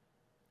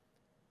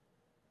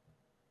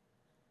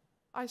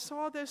 I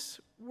saw this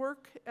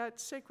work at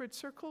Sacred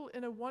Circle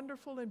in a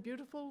wonderful and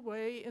beautiful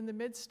way in the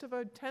midst of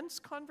a tense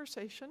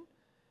conversation,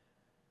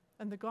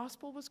 and the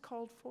gospel was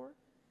called for,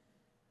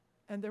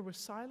 and there was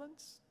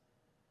silence,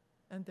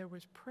 and there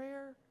was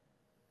prayer,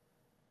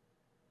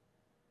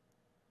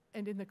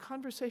 and in the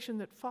conversation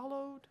that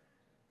followed,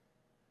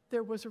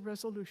 there was a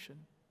resolution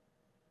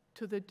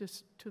to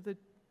the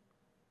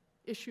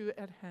issue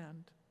at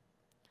hand.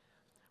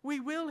 We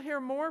will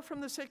hear more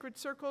from the Sacred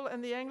Circle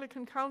and the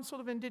Anglican Council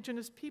of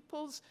Indigenous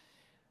Peoples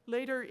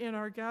later in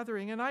our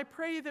gathering, and I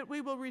pray that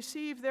we will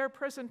receive their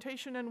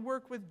presentation and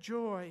work with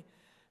joy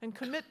and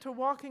commit to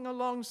walking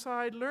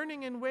alongside,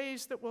 learning in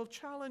ways that will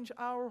challenge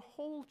our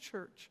whole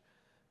church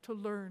to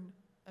learn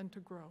and to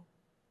grow.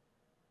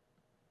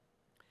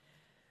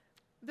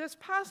 This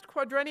past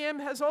quadrennium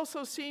has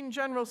also seen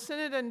General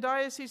Synod and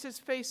dioceses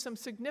face some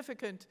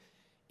significant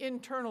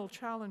internal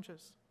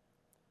challenges.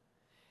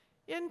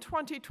 In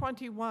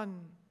 2021,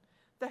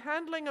 the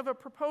handling of a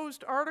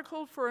proposed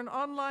article for an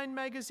online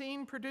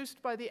magazine produced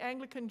by the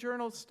Anglican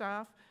Journal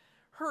staff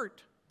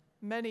hurt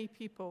many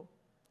people,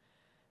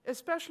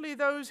 especially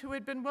those who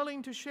had been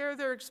willing to share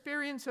their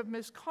experience of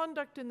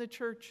misconduct in the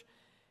church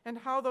and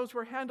how those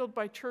were handled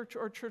by church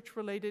or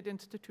church-related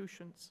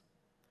institutions.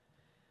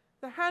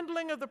 The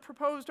handling of the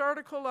proposed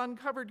article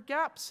uncovered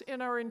gaps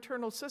in our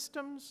internal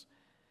systems,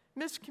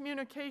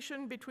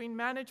 miscommunication between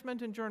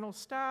management and journal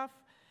staff,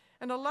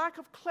 and a lack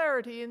of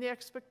clarity in the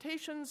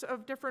expectations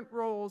of different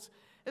roles,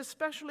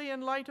 especially in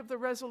light of the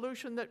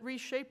resolution that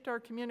reshaped our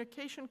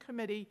communication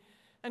committee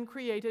and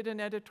created an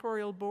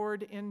editorial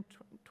board in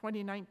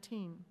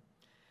 2019.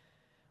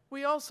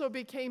 We also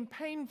became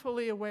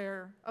painfully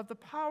aware of the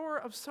power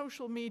of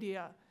social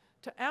media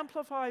to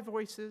amplify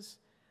voices,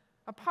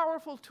 a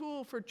powerful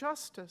tool for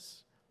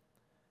justice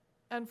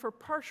and for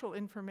partial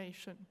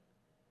information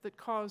that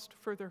caused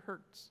further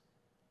hurts.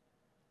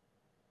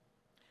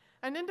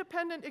 An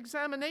independent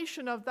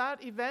examination of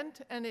that event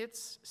and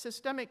its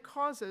systemic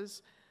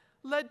causes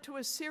led to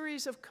a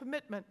series of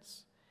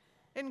commitments,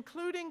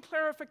 including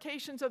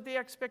clarifications of the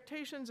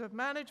expectations of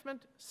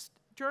management,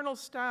 journal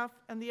staff,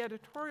 and the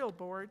editorial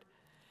board,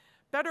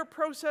 better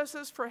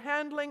processes for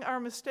handling our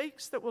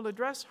mistakes that will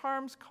address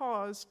harms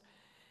caused,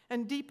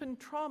 and deepen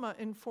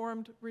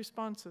trauma-informed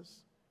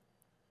responses.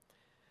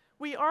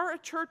 We are a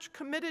church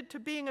committed to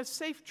being a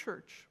safe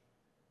church.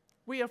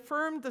 We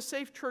affirmed the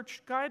Safe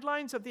Church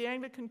Guidelines of the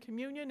Anglican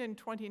Communion in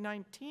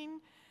 2019,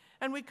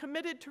 and we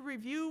committed to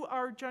review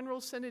our General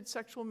Synod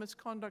sexual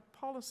misconduct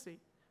policy.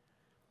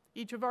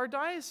 Each of our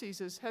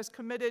dioceses has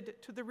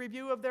committed to the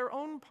review of their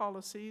own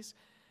policies,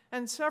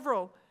 and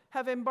several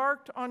have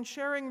embarked on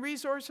sharing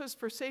resources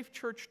for safe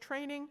church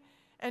training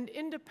and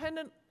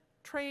independent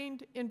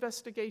trained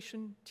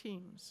investigation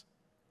teams.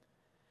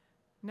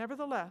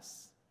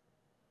 Nevertheless,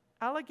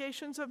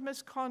 allegations of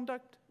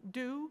misconduct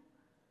do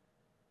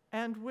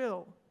and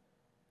will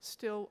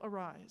still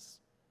arise.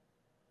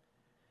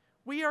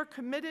 We are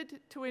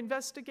committed to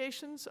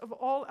investigations of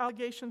all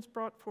allegations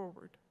brought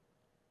forward.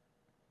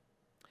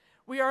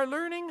 We are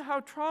learning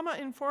how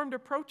trauma-informed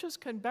approaches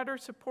can better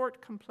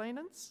support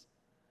complainants.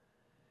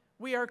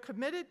 We are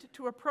committed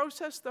to a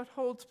process that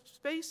holds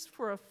space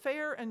for a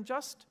fair and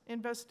just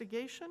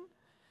investigation,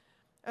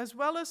 as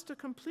well as to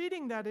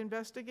completing that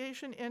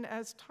investigation in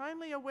as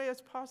timely a way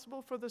as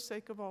possible for the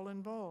sake of all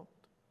involved.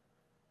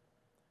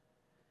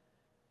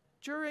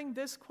 During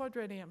this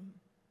quadrennium,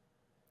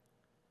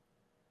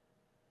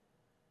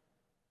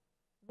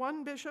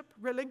 one bishop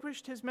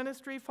relinquished his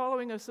ministry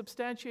following a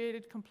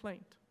substantiated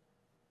complaint.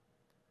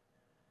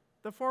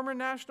 The former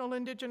national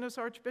Indigenous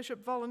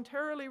Archbishop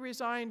voluntarily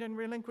resigned and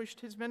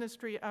relinquished his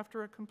ministry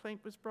after a complaint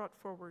was brought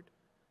forward.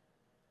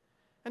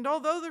 And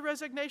although the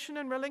resignation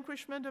and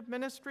relinquishment of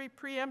ministry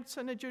preempts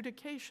an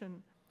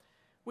adjudication,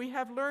 we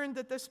have learned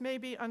that this may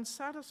be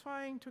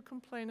unsatisfying to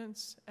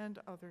complainants and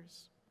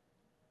others.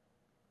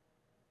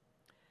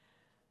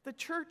 The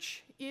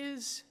church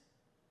is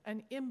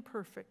an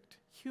imperfect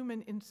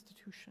human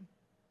institution.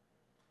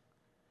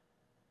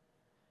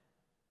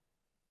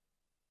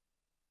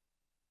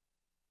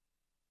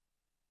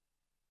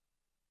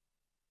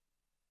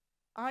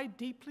 I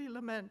deeply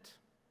lament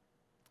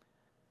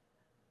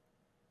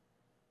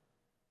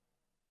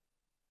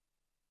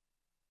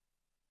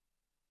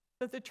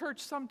that the church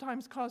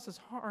sometimes causes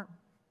harm,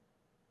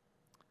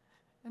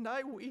 and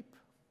I weep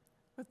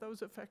with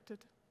those affected.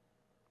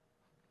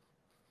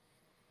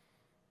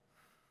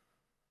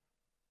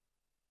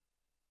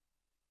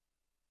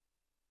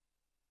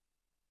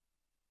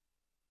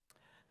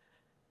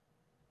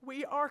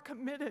 We are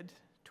committed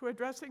to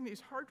addressing these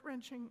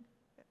heart-wrenching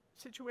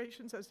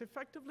situations as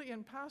effectively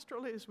and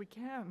pastorally as we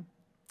can.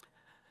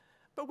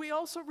 But we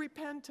also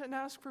repent and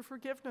ask for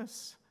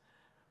forgiveness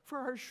for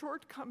our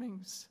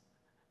shortcomings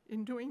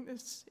in doing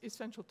this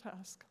essential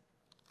task.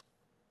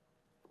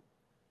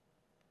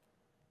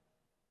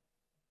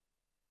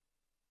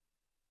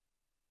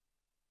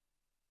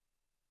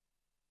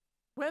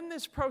 When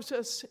this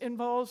process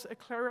involves a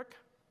cleric,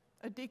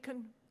 a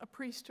deacon, a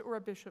priest, or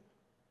a bishop,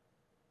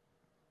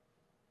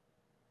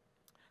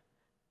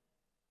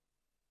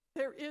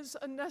 there is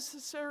a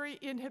necessary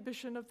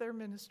inhibition of their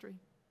ministry.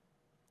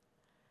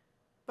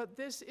 But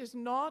this is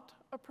not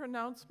a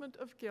pronouncement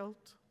of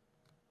guilt.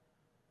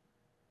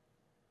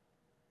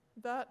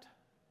 That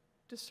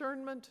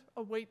discernment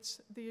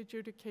awaits the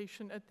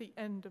adjudication at the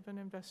end of an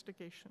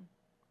investigation.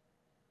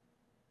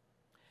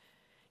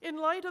 In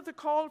light of the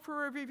call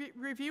for a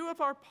review of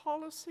our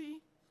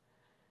policy,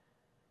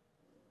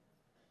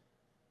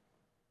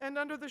 and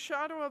under the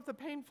shadow of the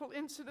painful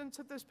incidents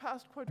of this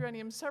past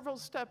quadrennium, several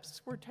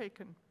steps were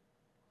taken.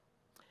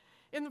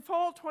 In the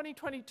fall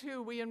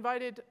 2022, we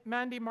invited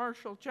Mandy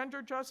Marshall,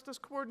 Gender Justice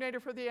Coordinator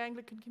for the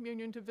Anglican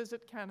Communion, to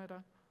visit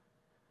Canada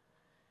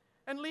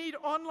and lead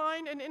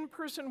online and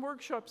in-person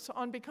workshops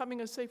on becoming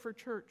a safer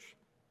church.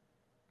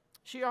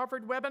 She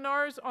offered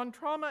webinars on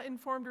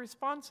trauma-informed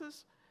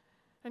responses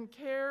and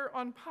care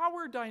on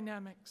power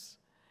dynamics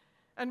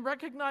and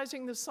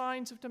recognizing the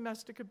signs of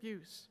domestic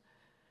abuse.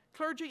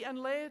 Clergy and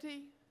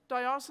laity,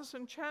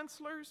 diocesan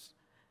chancellors,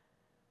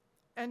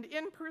 and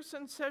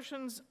in-person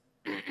sessions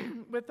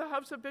with the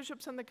House of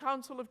Bishops and the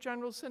Council of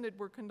General Synod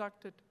were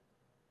conducted.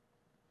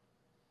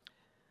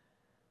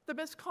 The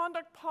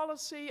misconduct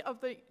policy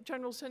of the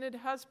General Synod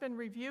has been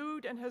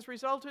reviewed and has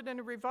resulted in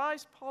a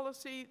revised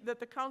policy that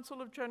the Council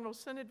of General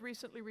Synod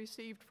recently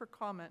received for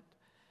comment.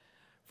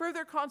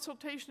 Further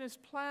consultation is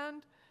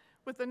planned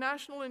with the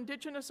National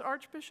Indigenous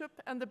Archbishop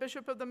and the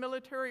Bishop of the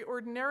Military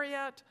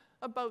Ordinariate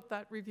about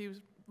that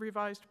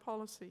revised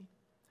policy.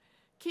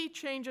 Key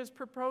changes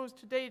proposed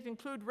to date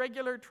include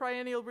regular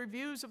triennial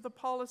reviews of the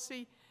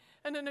policy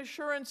and an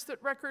assurance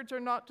that records are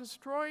not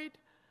destroyed,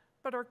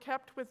 but are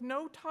kept with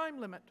no time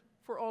limit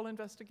for all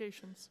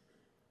investigations.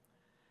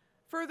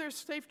 Further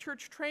safe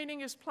church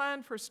training is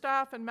planned for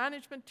staff and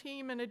management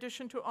team, in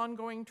addition to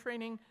ongoing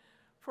training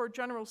for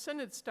General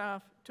Synod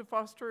staff to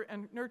foster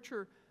and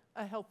nurture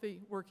a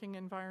healthy working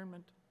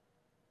environment.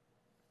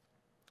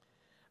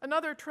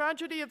 Another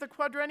tragedy of the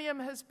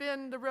quadrennium has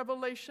been the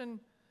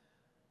revelation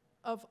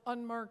of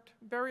unmarked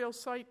burial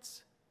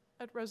sites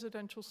at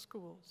residential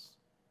schools.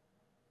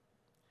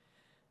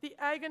 The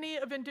agony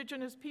of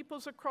Indigenous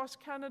peoples across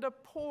Canada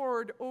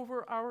poured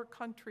over our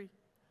country.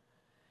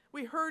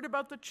 We heard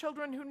about the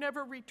children who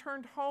never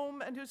returned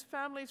home and whose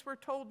families were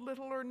told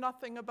little or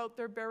nothing about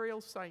their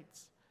burial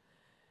sites,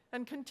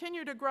 and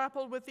continue to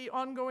grapple with the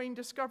ongoing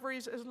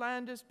discoveries as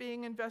land is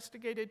being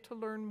investigated to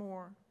learn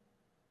more.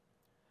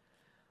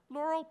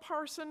 Laurel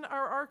Parson,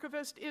 our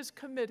archivist, is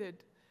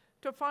committed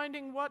to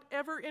finding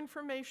whatever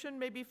information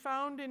may be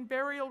found in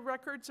burial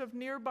records of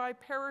nearby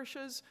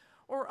parishes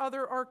or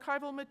other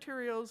archival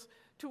materials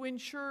to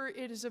ensure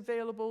it is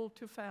available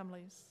to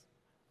families.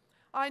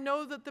 I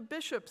know that the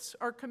bishops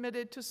are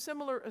committed to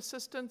similar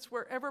assistance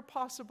wherever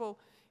possible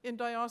in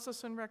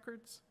diocesan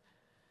records.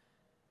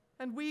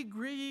 And we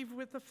grieve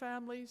with the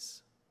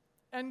families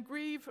and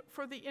grieve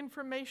for the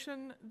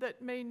information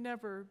that may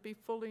never be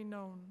fully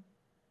known.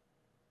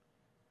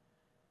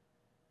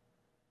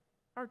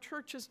 Our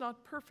church is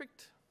not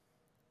perfect.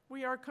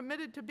 We are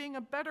committed to being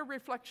a better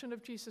reflection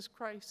of Jesus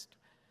Christ,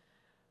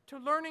 to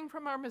learning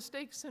from our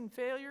mistakes and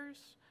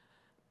failures,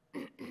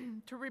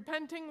 to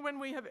repenting when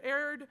we have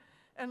erred,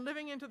 and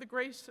living into the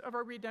grace of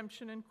our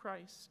redemption in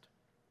Christ.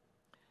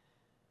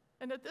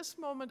 And at this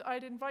moment,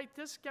 I'd invite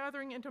this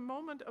gathering into a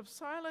moment of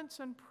silence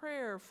and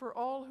prayer for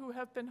all who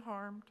have been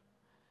harmed,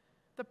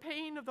 the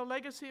pain of the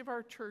legacy of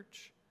our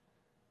church,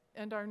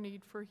 and our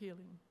need for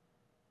healing.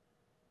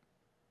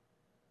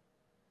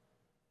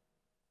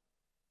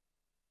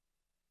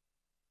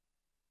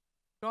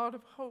 God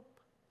of hope,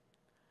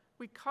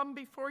 we come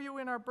before you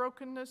in our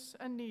brokenness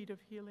and need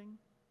of healing.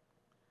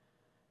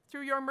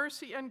 Through your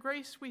mercy and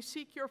grace, we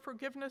seek your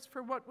forgiveness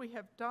for what we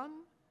have done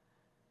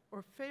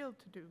or failed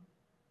to do.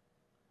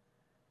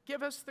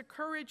 Give us the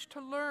courage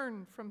to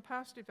learn from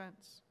past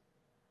events.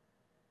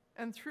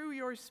 And through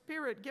your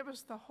Spirit, give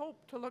us the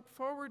hope to look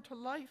forward to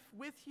life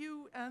with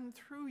you and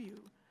through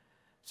you,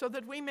 so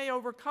that we may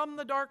overcome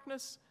the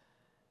darkness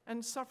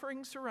and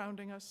suffering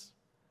surrounding us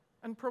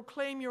and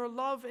proclaim your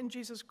love in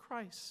Jesus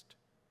Christ,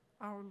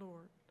 our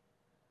Lord.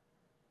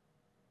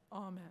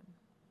 Amen.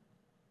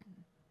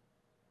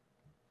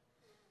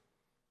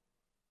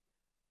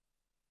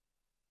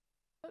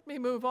 Let me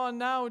move on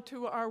now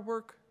to our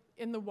work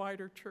in the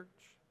wider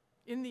church,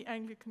 in the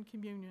Anglican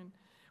Communion,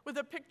 with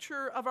a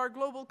picture of our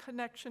global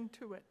connection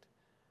to it.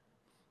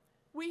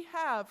 We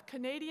have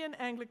Canadian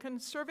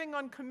Anglicans serving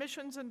on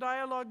commissions and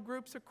dialogue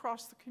groups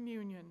across the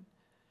Communion.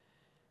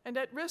 And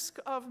at risk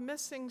of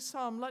missing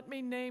some, let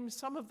me name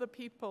some of the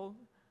people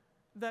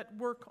that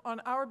work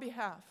on our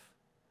behalf.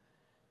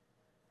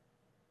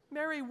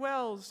 Mary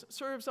Wells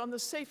serves on the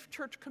Safe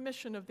Church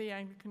Commission of the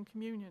Anglican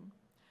Communion.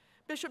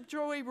 Bishop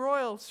Joey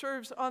Royal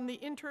serves on the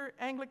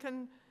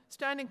Inter-Anglican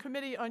Standing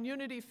Committee on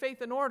Unity, Faith,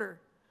 and Order.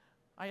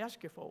 I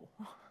ask you for.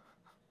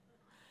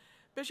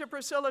 Bishop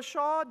Priscilla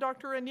Shaw,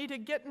 Dr. Anita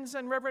Gittins,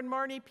 and Reverend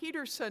Marnie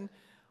Peterson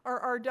are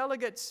our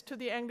delegates to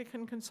the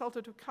Anglican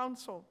Consultative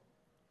Council.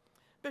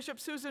 Bishop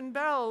Susan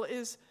Bell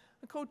is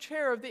the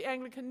co-chair of the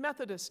Anglican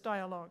Methodist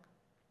Dialogue.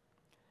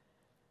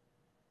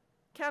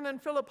 Canon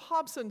Philip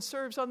Hobson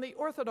serves on the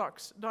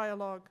Orthodox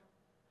Dialogue.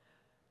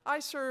 I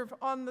serve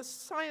on the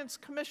Science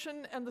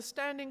Commission and the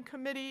Standing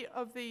Committee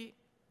of the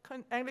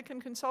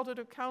Anglican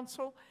Consultative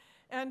Council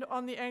and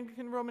on the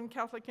Anglican Roman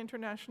Catholic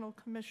International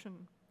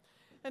Commission.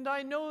 And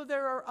I know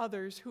there are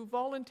others who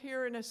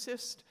volunteer and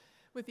assist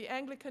with the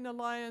Anglican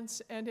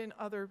Alliance and in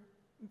other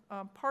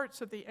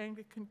parts of the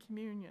Anglican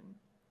Communion.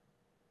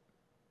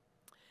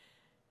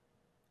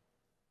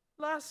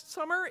 Last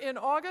summer in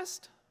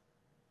August,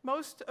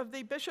 most of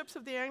the bishops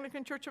of the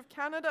Anglican Church of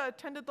Canada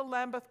attended the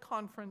Lambeth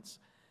Conference.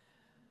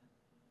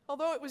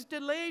 Although it was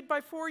delayed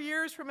by 4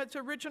 years from its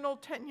original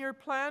 10-year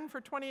plan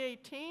for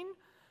 2018,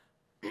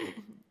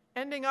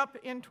 ending up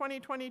in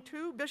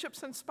 2022,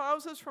 bishops and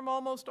spouses from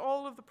almost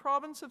all of the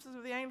provinces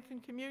of the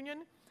Anglican Communion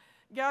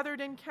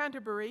gathered in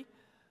Canterbury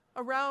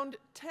around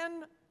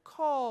 10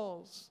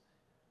 calls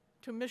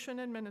to mission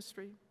and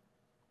ministry,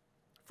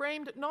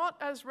 framed not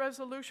as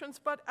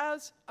resolutions, but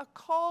as a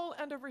call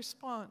and a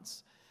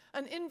response,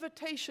 an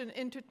invitation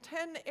into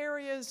 10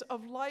 areas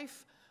of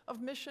life,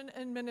 of mission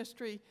and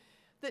ministry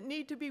that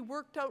need to be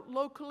worked out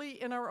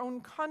locally in our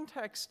own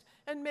context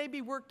and may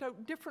be worked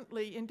out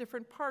differently in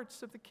different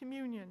parts of the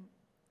communion.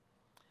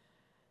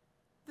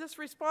 This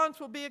response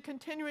will be a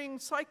continuing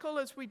cycle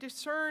as we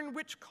discern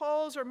which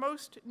calls are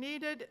most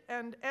needed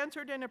and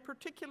answered in a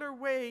particular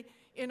way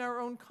in our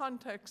own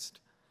context.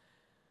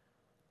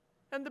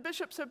 And the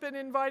bishops have been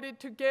invited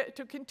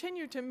to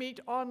continue to meet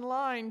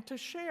online to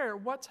share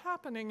what's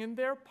happening in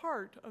their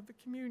part of the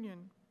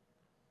communion.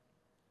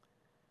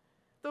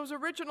 Those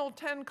original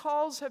 10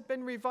 calls have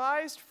been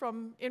revised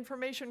from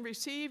information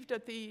received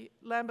at the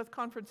Lambeth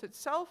Conference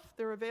itself.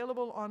 They're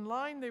available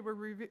online. They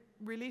were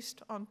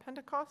released on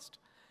Pentecost.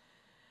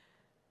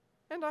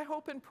 And I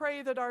hope and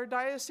pray that our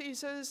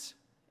dioceses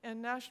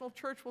and national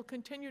church will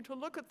continue to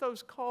look at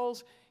those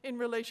calls in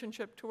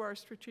relationship to our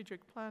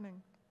strategic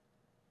planning.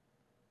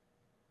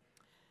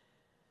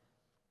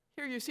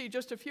 Here you see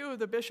just a few of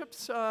the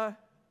bishops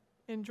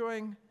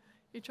enjoying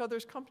each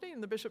other's company,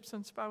 and the bishops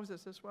and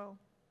spouses as well.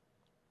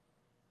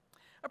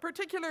 A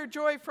particular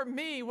joy for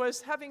me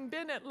was, having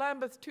been at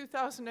Lambeth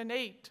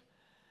 2008,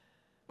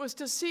 was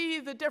to see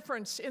the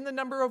difference in the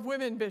number of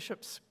women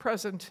bishops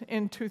present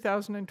in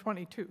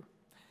 2022.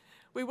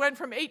 We went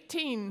from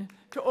 18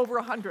 to over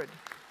 100.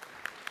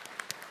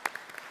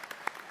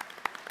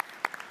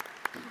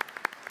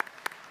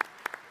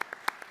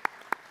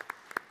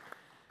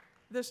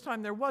 This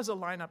time there was a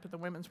lineup at the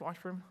women's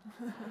washroom.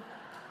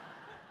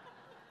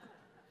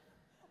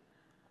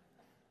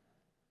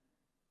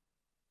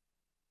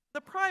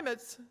 The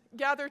primates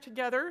gather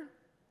together,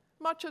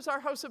 much as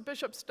our House of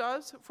Bishops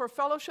does, for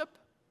fellowship,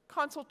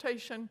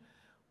 consultation,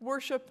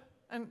 worship,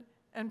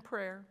 and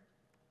prayer.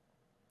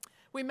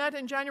 We met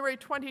in January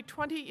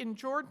 2020 in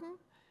Jordan,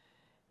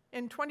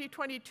 in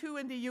 2022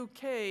 in the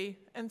UK,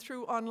 and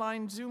through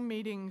online Zoom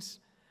meetings.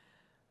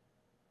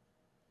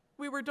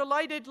 We were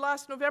delighted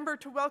last November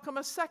to welcome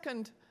a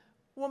second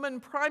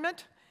woman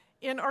primate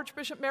in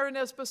Archbishop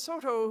Marinez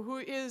Basoto, who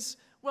is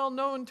well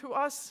known to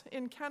us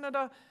in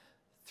Canada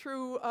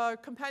through a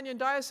companion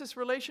diocese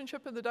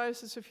relationship in the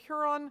Diocese of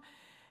Huron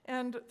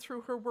and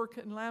through her work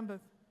in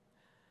Lambeth.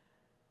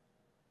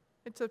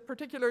 It's a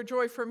particular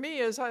joy for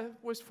me, as I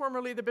was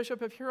formerly the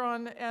Bishop of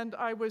Huron and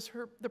I was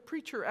the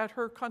preacher at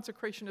her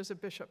consecration as a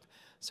bishop.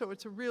 So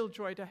it's a real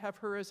joy to have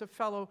her as a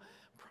fellow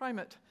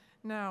primate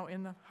now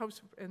in the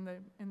house, in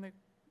the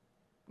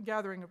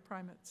gathering of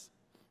primates.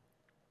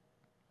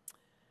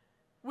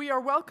 We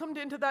are welcomed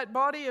into that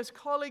body as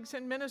colleagues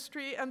in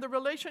ministry, and the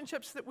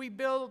relationships that we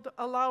build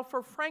allow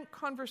for frank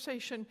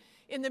conversation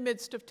in the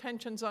midst of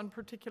tensions on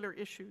particular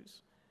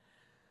issues.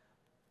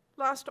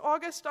 Last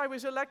August, I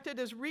was elected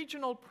as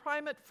regional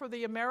primate for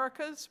the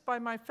Americas by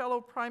my fellow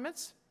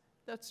primates,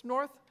 that's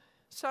North,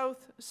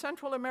 South,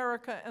 Central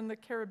America, and the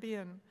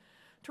Caribbean,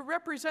 to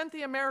represent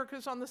the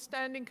Americas on the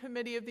Standing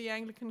Committee of the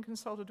Anglican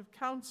Consultative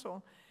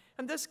Council.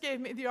 And this gave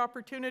me the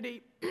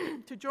opportunity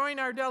to join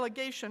our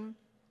delegation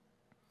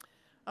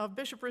of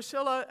Bishop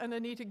Priscilla and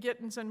Anita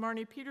Gittins and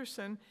Marnie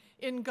Peterson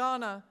in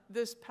Ghana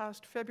this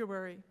past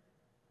February.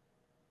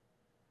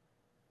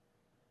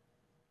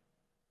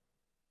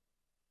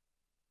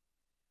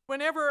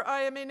 Whenever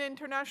I am in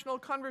international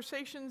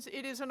conversations,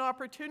 it is an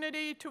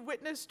opportunity to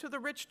witness to the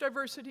rich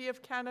diversity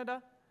of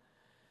Canada,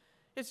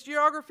 its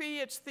geography,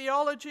 its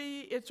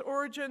theology, its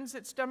origins,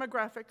 its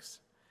demographics,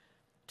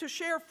 to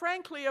share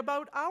frankly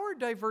about our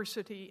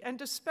diversity and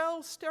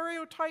dispel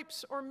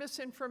stereotypes or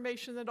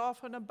misinformation that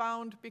often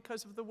abound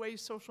because of the way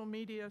social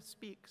media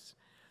speaks,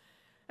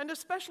 and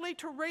especially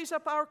to raise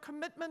up our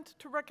commitment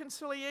to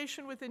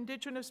reconciliation with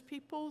Indigenous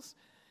peoples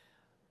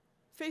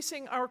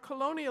facing our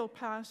colonial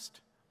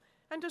past,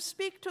 and to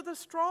speak to the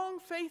strong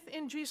faith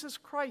in Jesus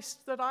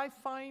Christ that I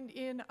find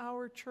in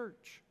our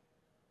church.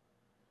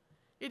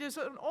 It is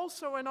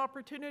also an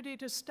opportunity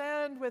to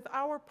stand with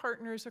our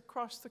partners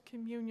across the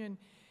communion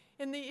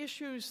in the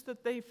issues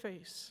that they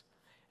face.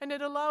 And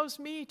it allows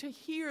me to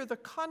hear the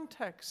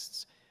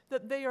contexts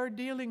that they are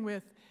dealing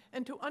with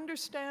and to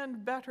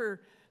understand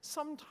better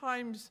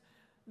sometimes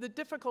the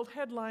difficult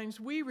headlines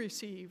we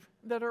receive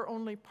that are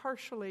only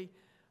partially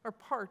or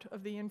part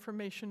of the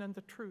information and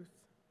the truth.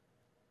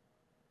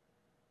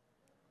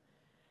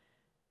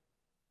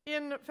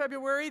 In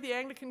February, the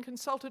Anglican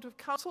Consultative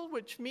Council,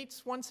 which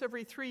meets once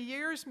every 3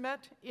 years,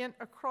 met in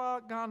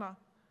Accra, Ghana.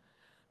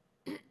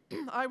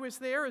 I was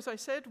there, as I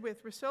said,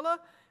 with Priscilla,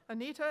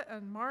 Anita,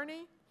 and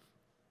Marnie.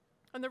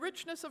 And the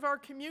richness of our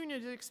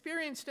communion is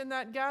experienced in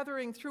that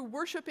gathering through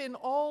worship in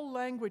all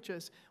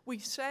languages. We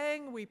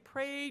sang, we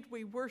prayed,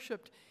 we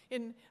worshiped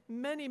in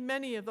many,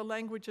 many of the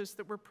languages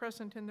that were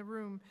present in the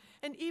room.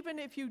 And even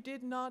if you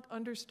did not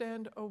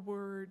understand a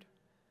word,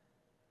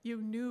 you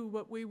knew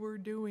what we were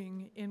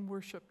doing in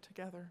worship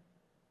together.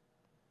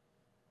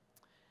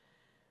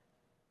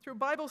 Through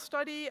Bible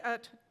study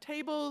at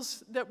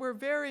tables that were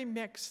very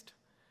mixed,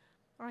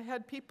 I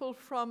had people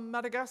from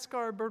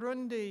Madagascar,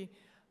 Burundi,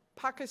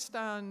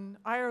 Pakistan,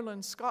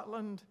 Ireland,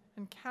 Scotland,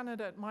 and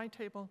Canada at my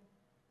table.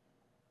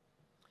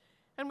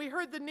 And we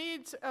heard the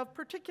needs of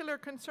particular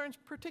concerns,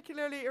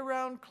 particularly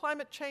around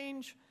climate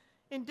change,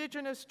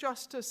 Indigenous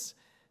justice,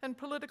 and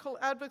political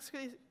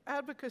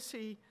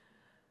advocacy,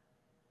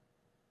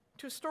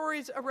 to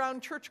stories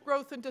around church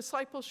growth and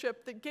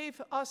discipleship that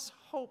gave us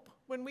hope.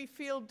 When we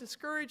feel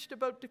discouraged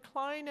about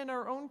decline in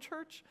our own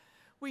church,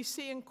 we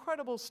see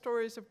incredible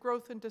stories of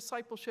growth and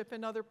discipleship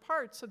in other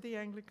parts of the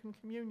Anglican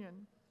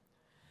Communion.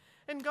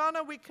 In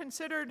Ghana, we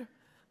considered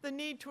the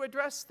need to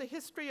address the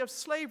history of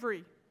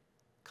slavery,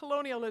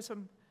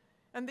 colonialism,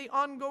 and the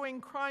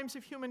ongoing crimes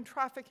of human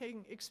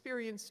trafficking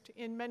experienced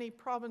in many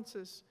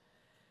provinces.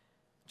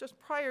 Just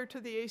prior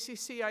to the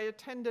ACC, I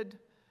attended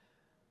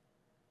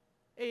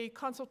a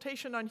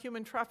consultation on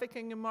human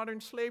trafficking and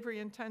modern slavery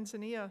in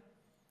Tanzania,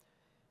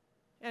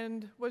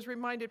 and was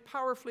reminded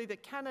powerfully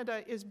that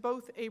Canada is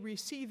both a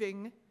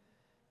receiving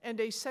and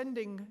a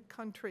sending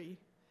country,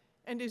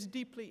 and is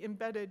deeply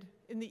embedded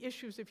in the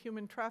issues of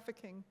human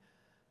trafficking,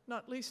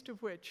 not least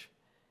of which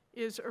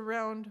is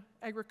around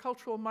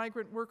agricultural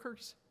migrant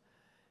workers,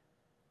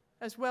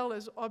 as well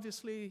as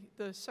obviously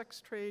the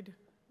sex trade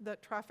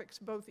that traffics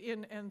both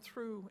in and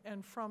through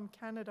and from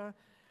Canada,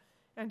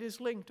 and is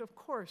linked, of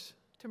course,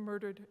 to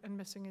murdered and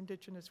missing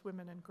Indigenous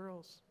women and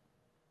girls.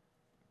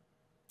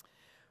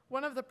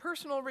 One of the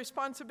personal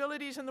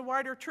responsibilities in the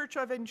wider church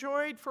I've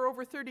enjoyed for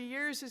over 30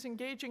 years is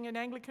engaging in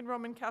Anglican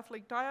Roman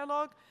Catholic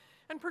dialogue,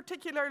 and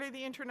particularly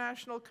the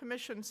International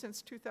Commission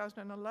since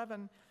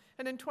 2011.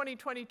 And in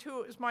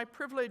 2022, it was my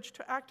privilege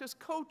to act as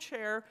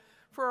co-chair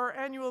for our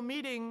annual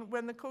meeting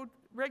when the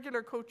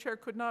regular co-chair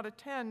could not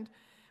attend,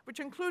 which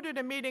included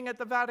a meeting at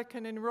the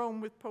Vatican in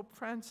Rome with Pope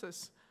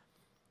Francis.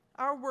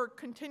 Our work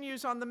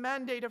continues on the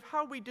mandate of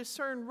how we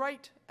discern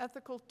right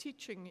ethical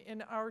teaching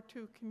in our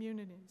two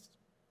communities.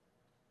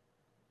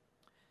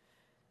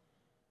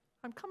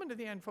 I'm coming to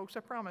the end, folks, I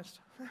promised.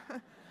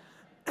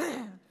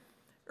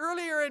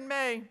 Earlier in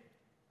May,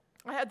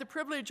 I had the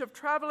privilege of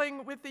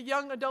traveling with the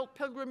young adult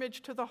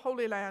pilgrimage to the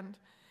Holy Land.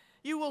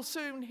 You will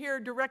soon hear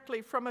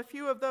directly from a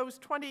few of those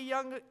 20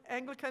 young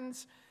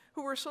Anglicans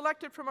who were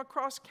selected from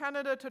across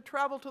Canada to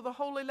travel to the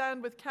Holy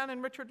Land with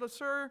Canon Richard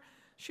Lasser,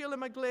 Sheila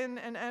McGlynn,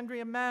 and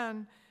Andrea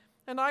Mann,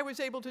 and I was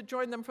able to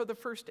join them for the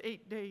first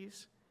 8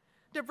 days.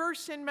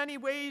 Diverse in many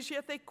ways,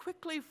 yet they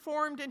quickly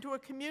formed into a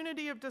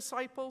community of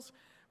disciples,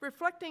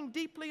 reflecting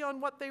deeply on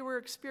what they were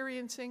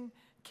experiencing,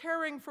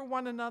 caring for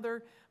one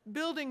another,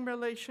 building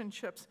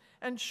relationships,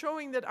 and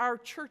showing that our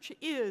church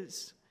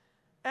is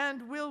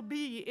and will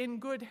be in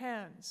good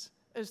hands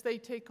as they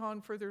take on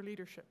further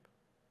leadership.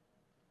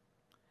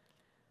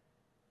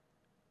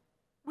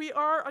 We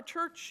are a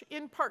church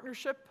in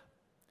partnership,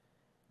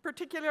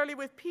 particularly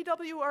with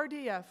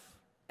PWRDF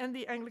and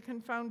the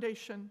Anglican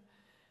Foundation.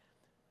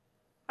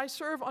 I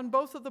serve on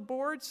both of the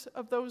boards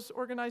of those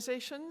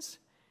organizations,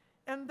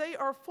 and they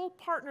are full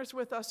partners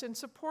with us in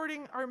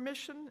supporting our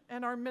mission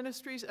and our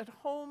ministries at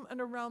home and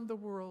around the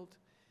world.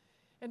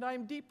 And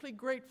I'm deeply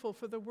grateful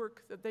for the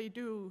work that they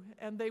do,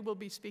 and they will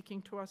be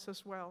speaking to us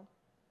as well.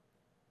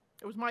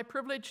 It was my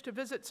privilege to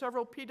visit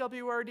several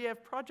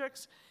PWRDF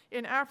projects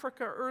in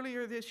Africa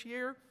earlier this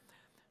year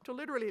to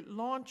literally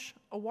launch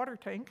a water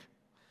tank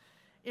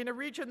in a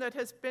region that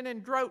has been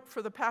in drought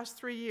for the past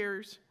 3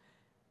 years,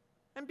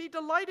 and be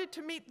delighted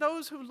to meet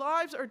those whose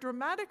lives are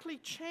dramatically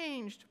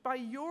changed by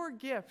your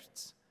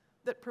gifts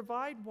that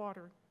provide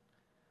water,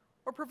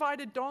 or provide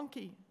a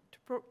donkey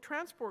to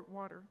transport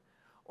water,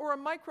 or a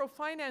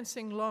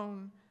microfinancing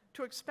loan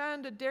to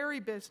expand a dairy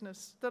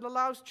business that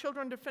allows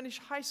children to finish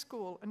high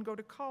school and go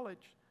to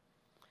college.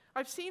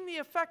 I've seen the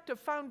effect of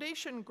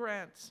foundation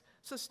grants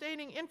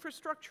sustaining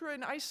infrastructure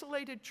in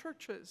isolated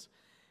churches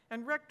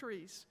and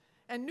rectories,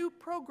 and new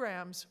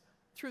programs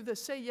through the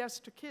Say Yes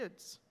to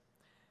Kids.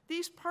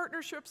 These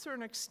partnerships are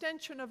an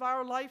extension of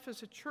our life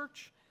as a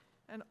church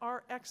and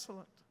are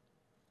excellent.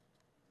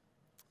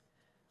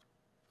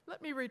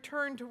 Let me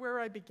return to where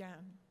I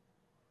began.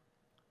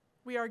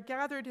 We are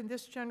gathered in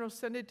this General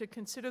Synod to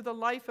consider the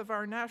life of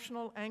our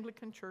national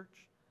Anglican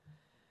Church,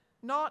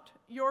 not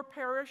your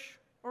parish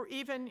or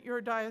even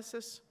your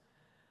diocese,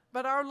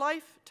 but our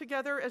life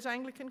together as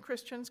Anglican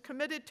Christians,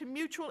 committed to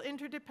mutual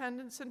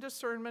interdependence and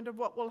discernment of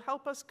what will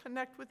help us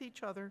connect with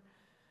each other,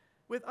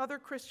 with other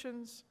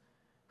Christians,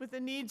 with the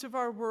needs of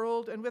our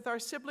world, and with our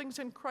siblings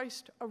in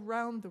Christ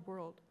around the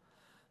world.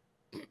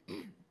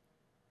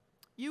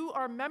 You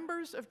are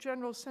members of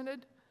General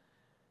Synod,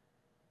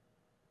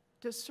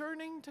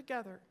 discerning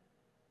together,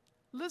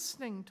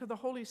 listening to the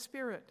Holy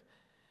Spirit,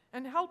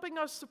 and helping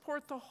us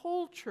support the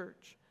whole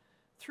church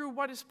through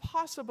what is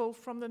possible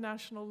from the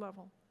national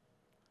level.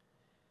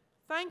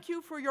 Thank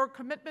you for your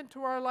commitment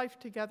to our life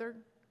together,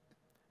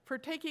 for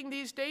taking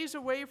these days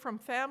away from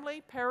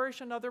family,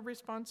 parish, and other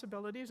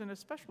responsibilities, and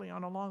especially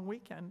on a long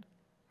weekend,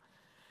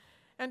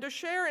 and to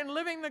share in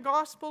living the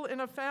gospel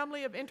in a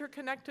family of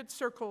interconnected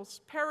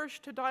circles,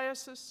 parish to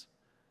diocese,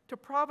 to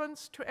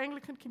province, to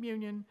Anglican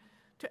communion,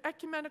 to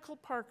ecumenical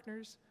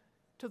partners,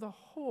 to the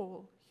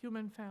whole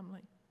human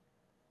family.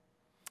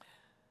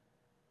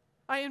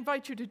 I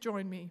invite you to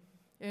join me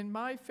in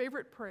my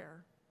favorite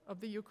prayer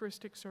of the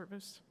Eucharistic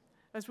service.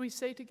 as we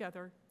say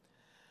together,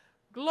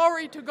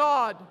 "Glory to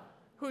God,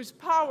 whose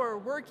power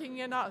working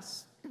in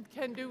us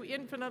can do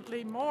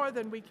infinitely more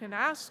than we can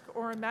ask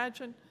or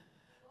imagine.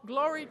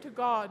 Glory to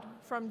God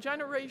from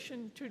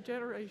generation to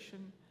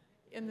generation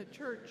in the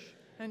Church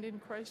and in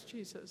Christ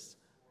Jesus,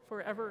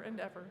 forever and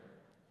ever.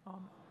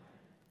 Amen."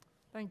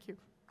 Thank you.